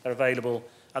books, they're available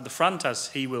at the front, as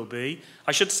he will be.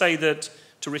 I should say that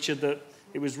to Richard that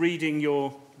it was reading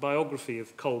your biography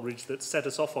of Coleridge that set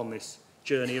us off on this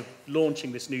journey of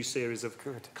launching this new series of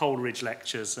Coleridge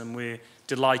lectures, and we're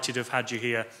delighted to have had you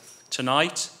here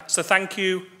tonight. So thank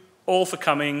you all for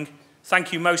coming.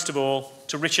 Thank you most of all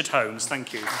to Richard Holmes.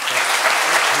 Thank you.